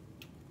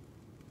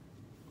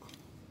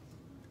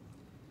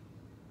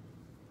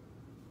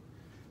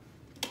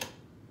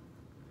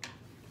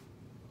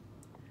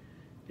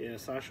 Yeah,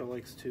 Sasha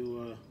likes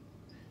to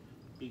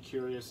be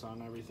curious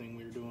on everything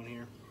we're doing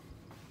here.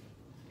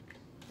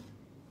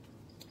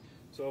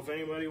 So if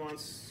anybody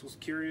was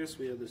curious,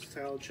 we have the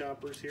salad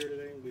choppers here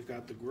today. We've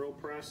got the grill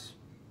press.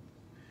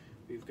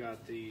 We've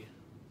got the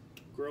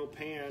grill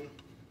pan,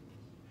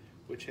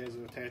 which has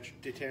an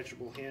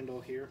detachable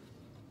handle here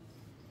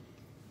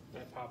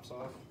that pops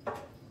off.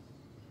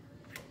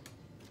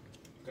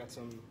 We've got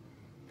some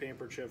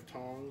Pampered Chef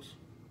tongs.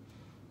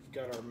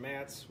 We've got our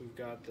mats. We've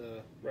got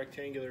the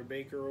rectangular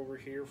baker over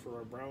here for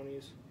our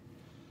brownies.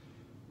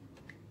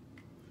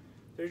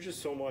 There's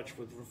just so much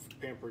with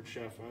Pampered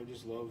Chef. I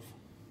just love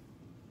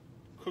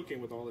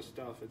cooking with all this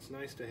stuff. It's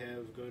nice to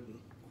have good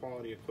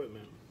quality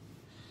equipment.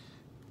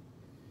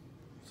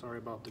 Sorry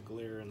about the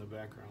glare in the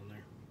background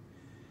there.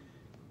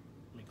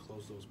 Let me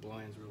close those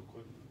blinds real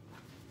quick.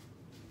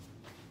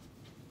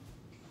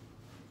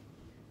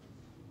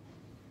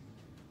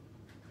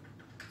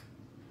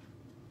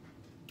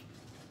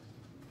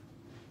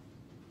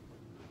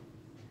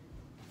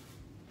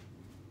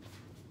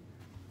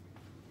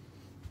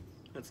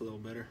 That's a little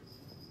better.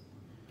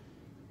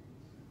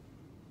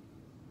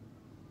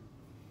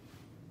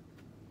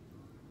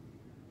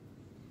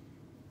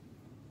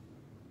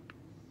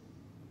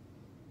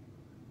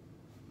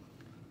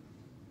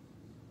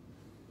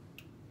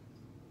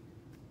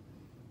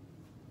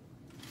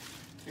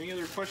 Any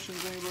other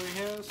questions anybody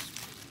has?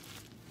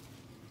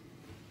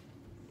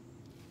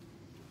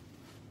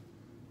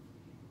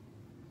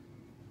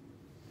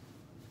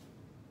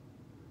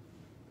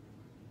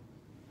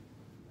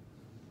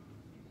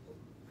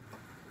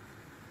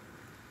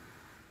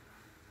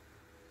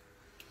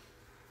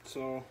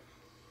 So,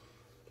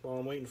 while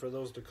I'm waiting for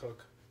those to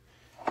cook,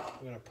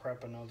 I'm going to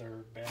prep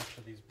another batch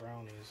of these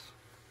brownies.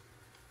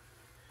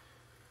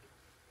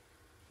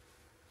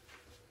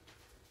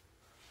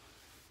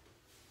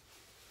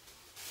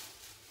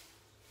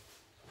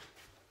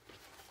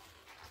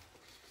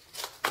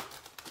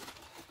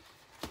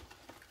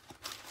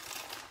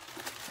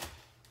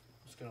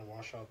 Just going to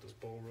wash out this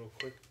bowl real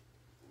quick.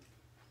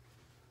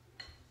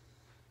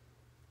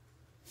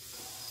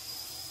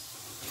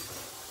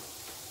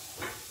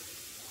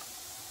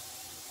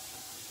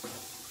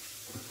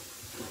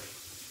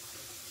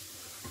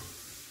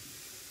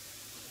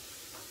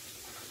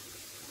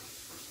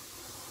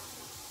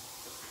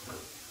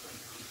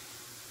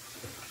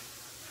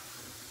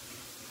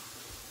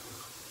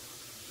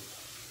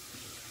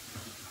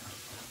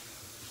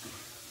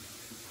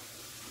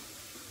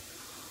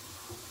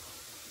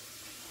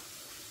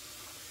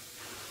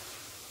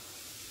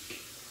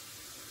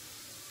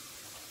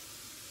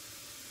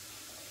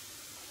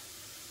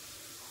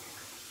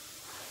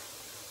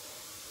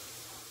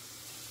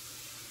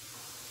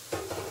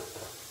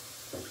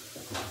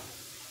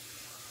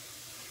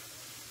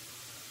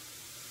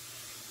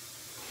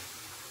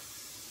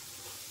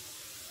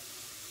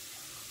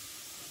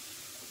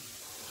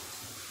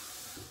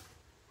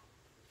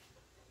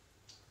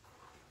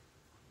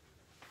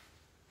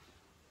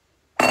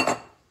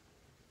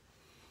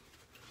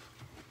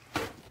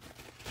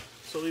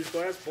 So these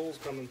glass bowls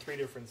come in 3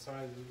 different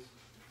sizes.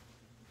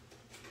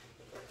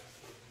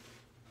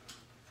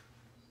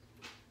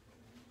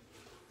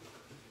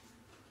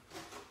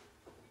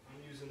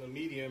 I'm using the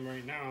medium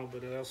right now,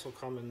 but it also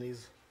come in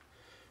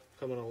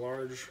a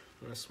large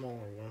and a smaller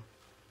one.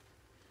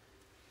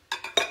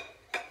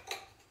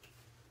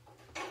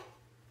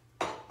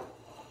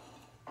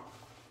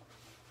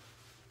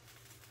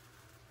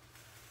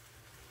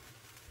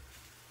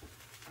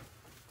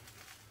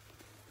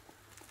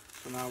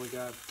 So now we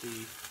got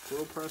the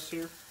grill press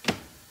here.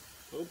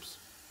 Oops.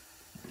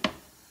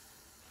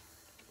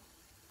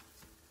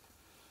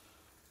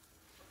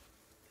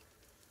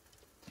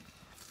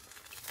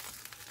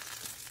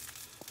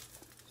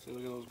 See,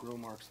 look at those grill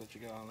marks that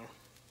you got on there.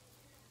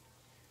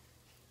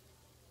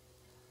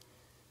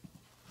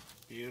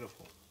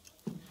 Beautiful.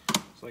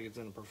 It's like it's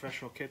in a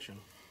professional kitchen.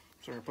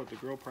 So we're gonna put the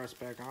grill press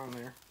back on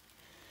there.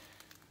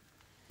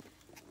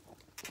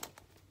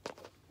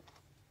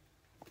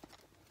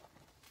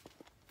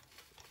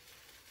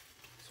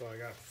 So I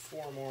got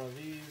 4 more of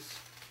these.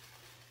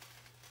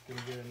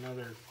 Gonna get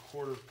another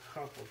 1/4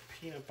 cup of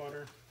peanut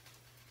butter.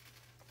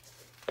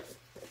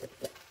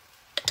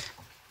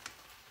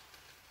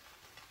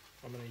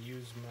 I'm gonna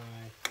use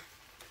my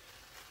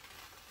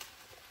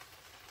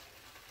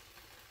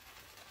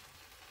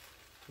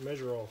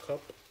measure all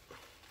cup.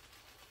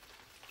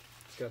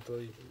 It's got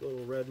the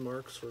little red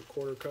marks for a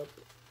 1/4 cup.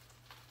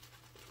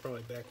 It's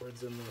probably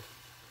backwards in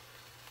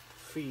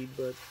feed,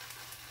 but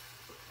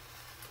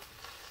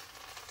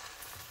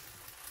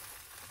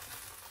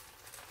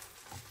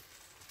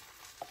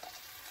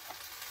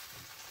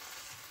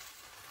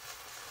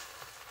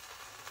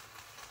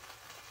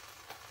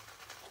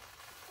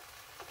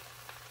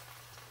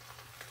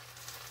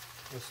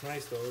what's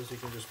nice though is you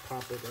can just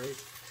pop it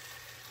right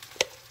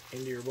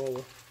into your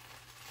bowl.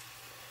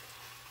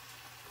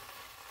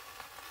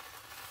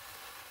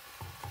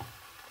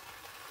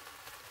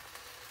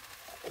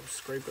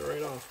 Scrape it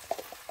right off.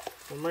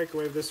 We'll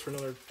microwave this for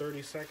another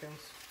 30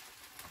 seconds.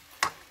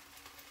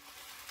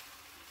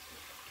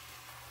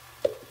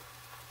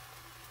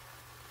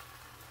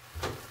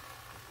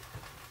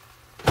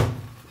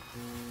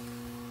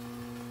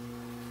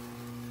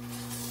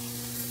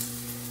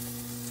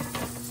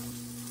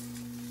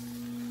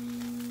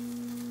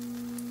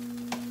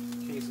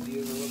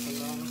 Quesadillas are looking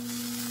done.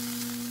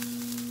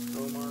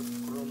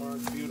 Grill mark,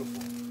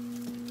 beautiful.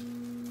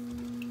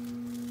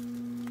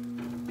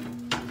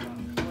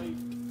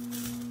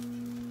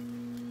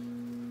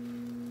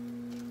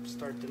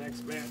 Start the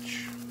next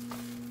batch.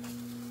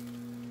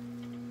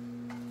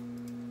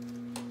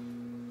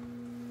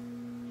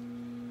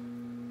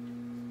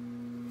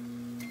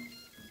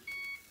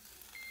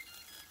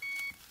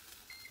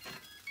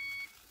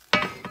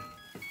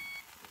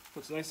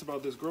 What's nice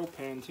about this grill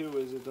pan too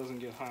is it doesn't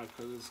get hot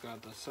because it's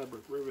got the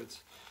separate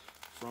rivets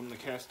from the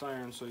cast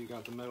iron, so you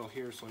got the metal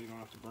here so you don't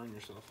have to burn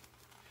yourself.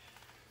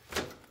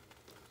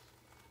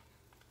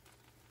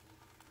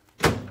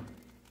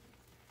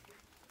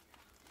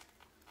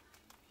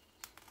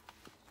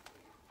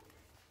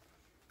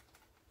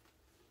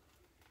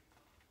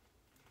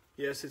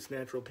 Yes, it's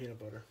natural peanut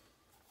butter.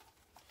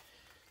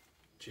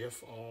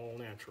 Jif all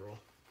natural.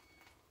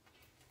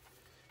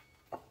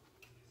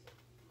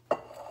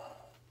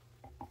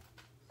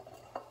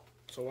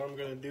 So what I'm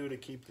going to do to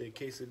keep the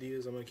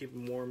quesadillas, I'm going to keep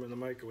them warm in the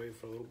microwave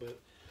for a little bit.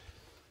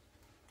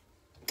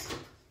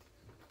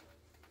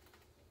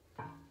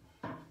 I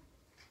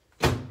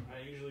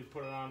usually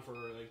put it on for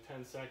like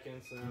 10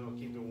 seconds and that'll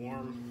keep it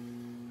warm.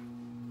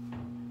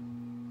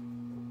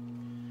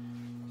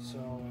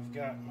 So I've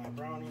got my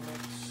brownie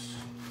mix.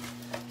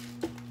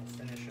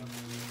 I'll finish up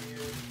over here.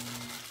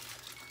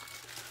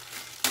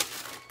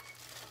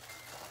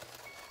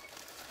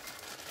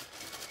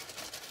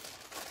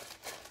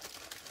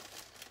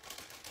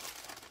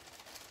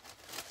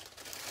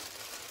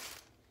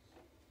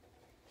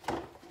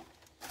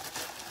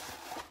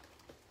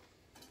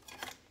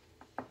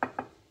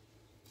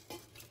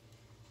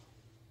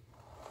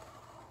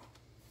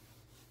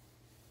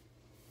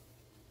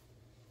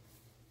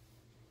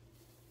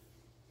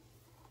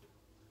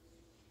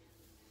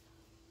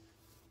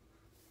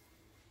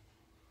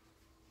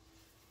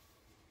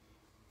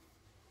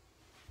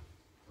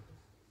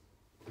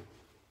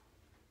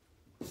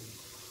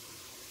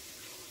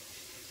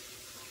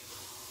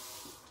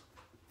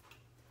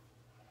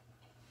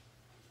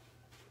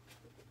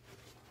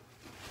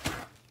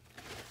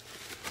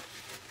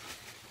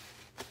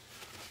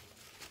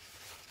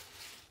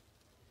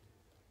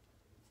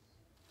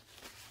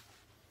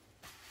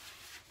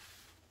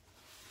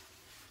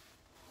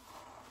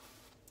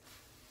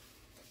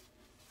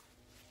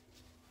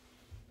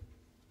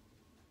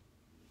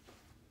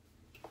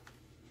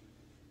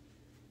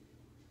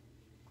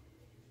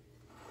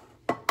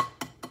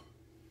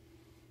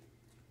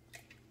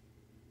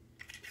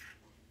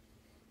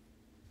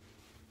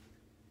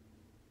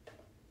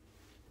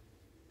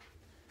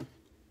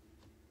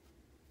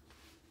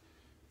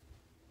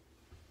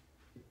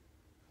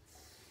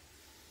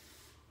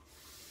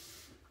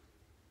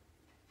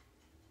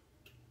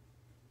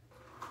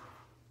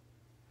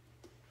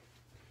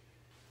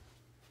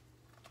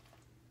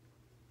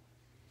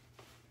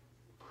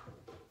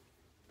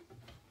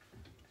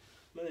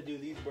 I'm going to do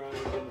these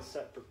brownies in a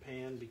separate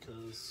pan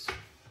because I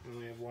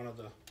only have one of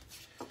the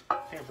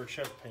Pampered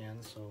Chef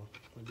pans, so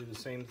we'll do the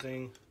same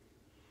thing.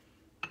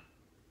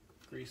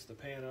 Grease the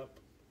pan up.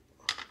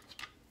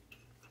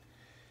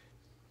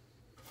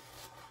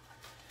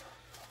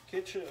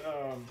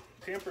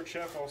 Pampered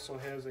Chef also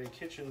has a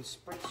kitchen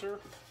spritzer.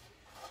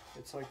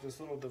 It's like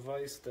this little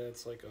device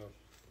that's like a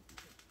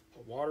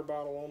water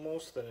bottle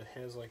almost, and it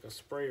has like a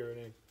sprayer and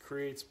it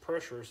creates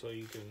pressure so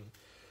you can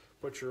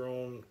put your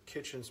own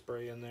kitchen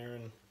spray in there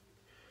and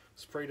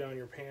spray down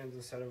your pans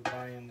instead of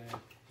buying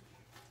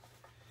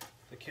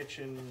the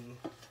kitchen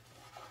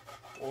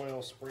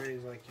oil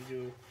sprays like you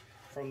do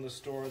from the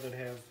store that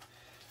have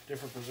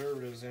different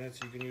preservatives in it,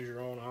 so you can use your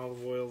own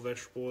olive oil,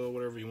 vegetable oil,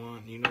 whatever you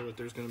want. And you know that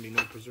there's going to be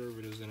no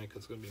preservatives in it because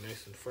it's going to be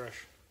nice and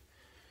fresh.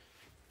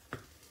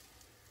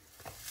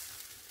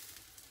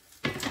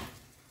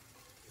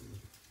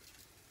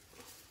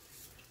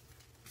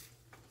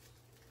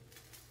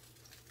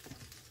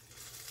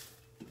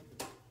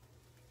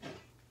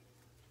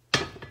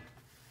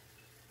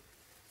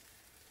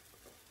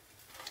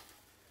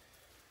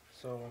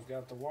 So I've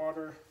got the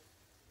water,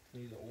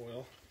 need the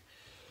oil.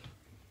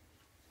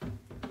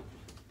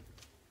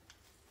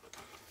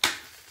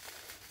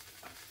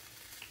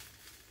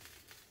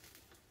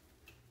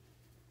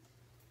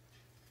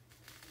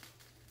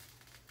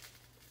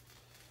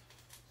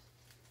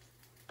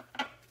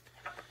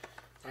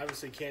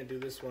 obviously can't do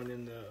this one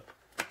in the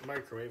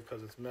microwave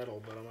because it's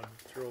metal, but I'm going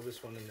to throw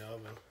this one in the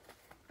oven.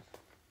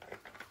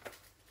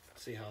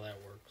 See how that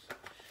works.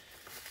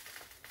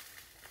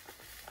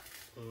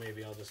 Or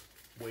maybe I'll just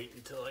wait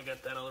until I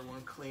get that other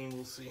one clean.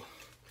 We'll see.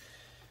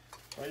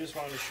 I just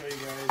wanted to show you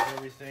guys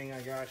everything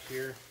I got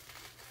here.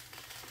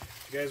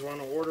 If you guys want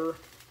to order,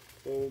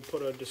 we'll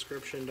put a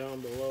description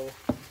down below.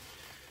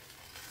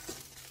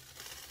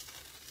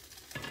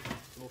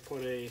 We'll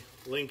put a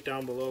link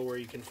down below where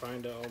you can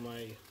find all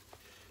my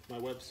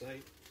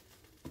website.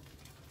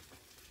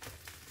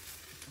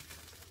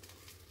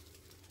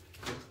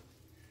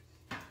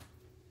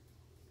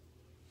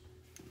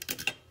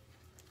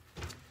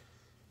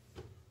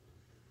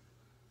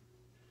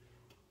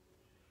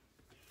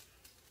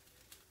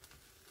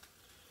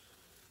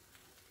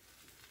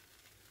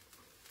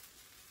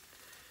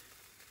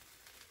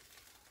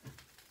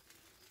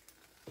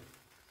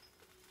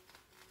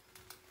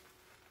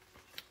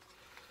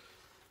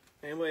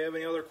 Anybody have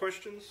any other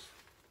questions?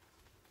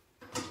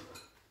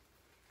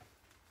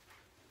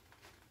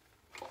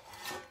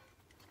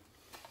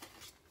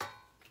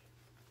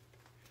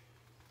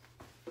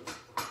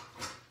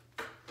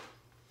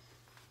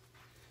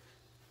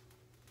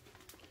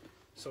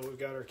 So we've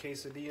got our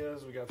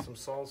quesadillas, we got some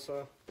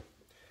salsa,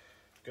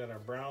 we got our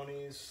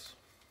brownies.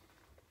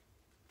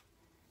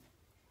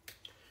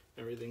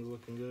 Everything's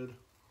looking good.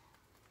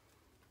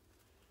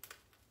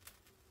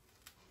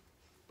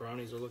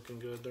 Brownies are looking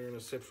good. They're gonna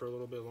sit for a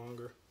little bit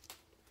longer.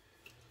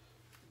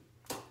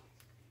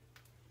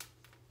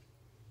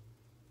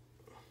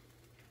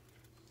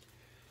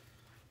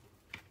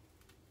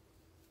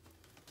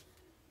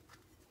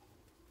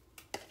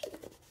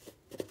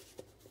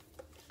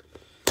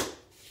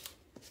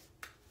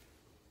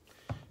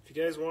 If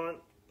you guys want,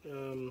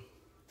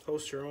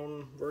 host your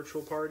own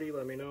virtual party,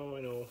 let me know.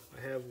 I know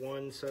I have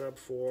one set up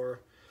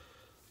for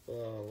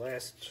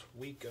last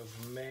week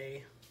of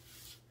May,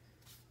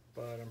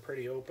 but I'm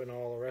pretty open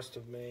all the rest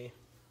of May.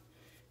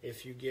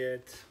 If you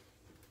get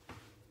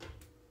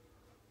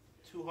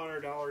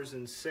 $200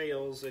 in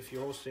sales, if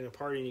you're hosting a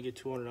party and you get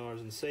 $200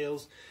 in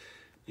sales,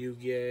 you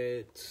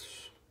get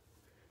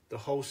the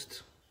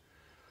host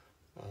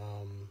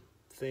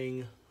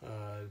thing,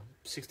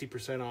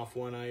 60% off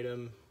one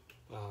item.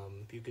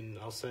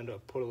 I'll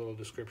put a little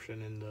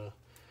description in the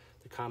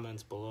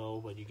comments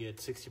below, but you get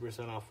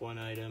 60% off one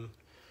item.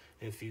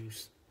 If you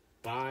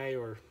buy,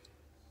 or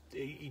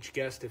each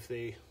guest, if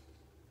they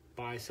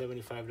buy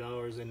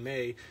 $75 in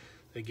May,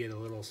 they get a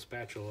little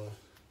spatula.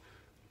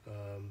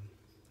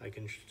 I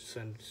can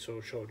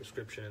show a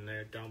description in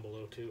there down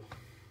below too.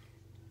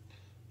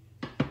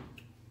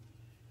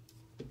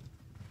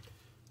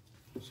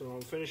 So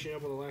I'm finishing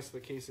up with the last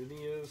of the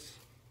quesadillas.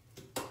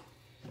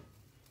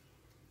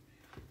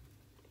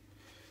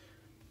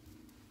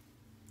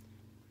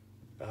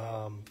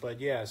 But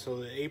yeah, so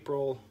the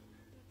April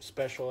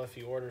special, if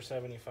you order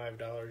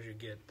 $75, you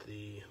get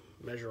the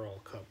Measure All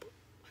cup.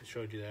 I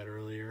showed you that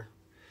earlier.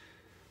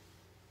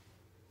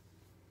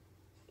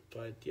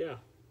 But yeah,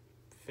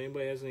 if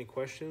anybody has any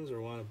questions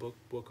or want to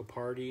book a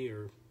party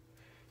or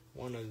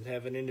want to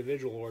have an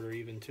individual order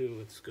even too,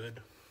 it's good.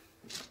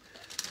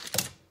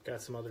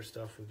 Got some other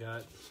stuff. We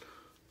got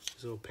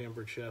these little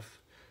Pampered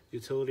Chef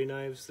utility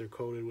knives. They're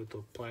coated with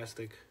the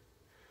plastic.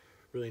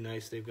 Really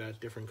nice. They've got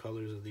different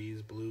colors of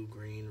these: blue,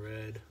 green,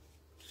 red.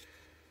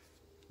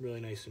 Really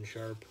nice and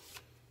sharp.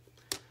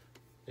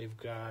 They've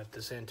got the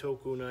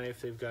Santoku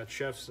knife. They've got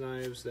chef's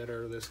knives that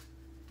are this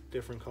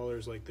different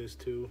colors like this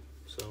too.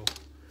 So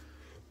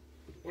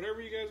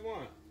whatever you guys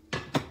want.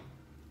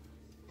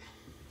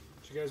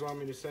 If you guys want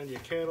me to send you a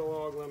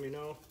catalog, let me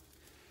know.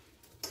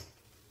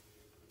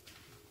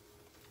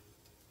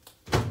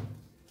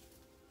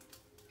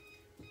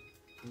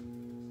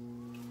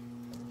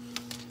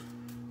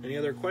 Any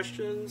other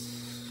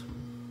questions?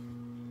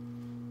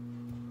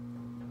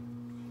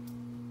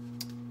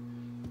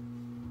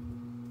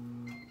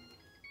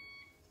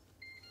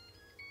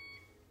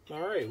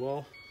 All right,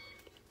 well,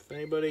 if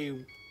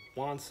anybody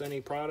wants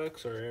any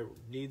products or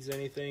needs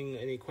anything,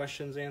 any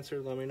questions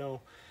answered, let me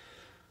know.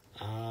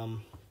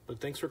 But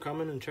thanks for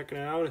coming and checking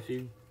it out. If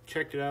you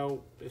checked it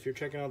out, if you're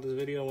checking out this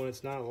video when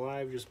it's not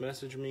live, just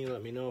message me.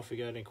 Let me know if you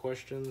got any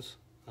questions.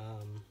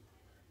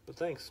 But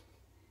thanks.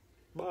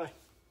 Bye.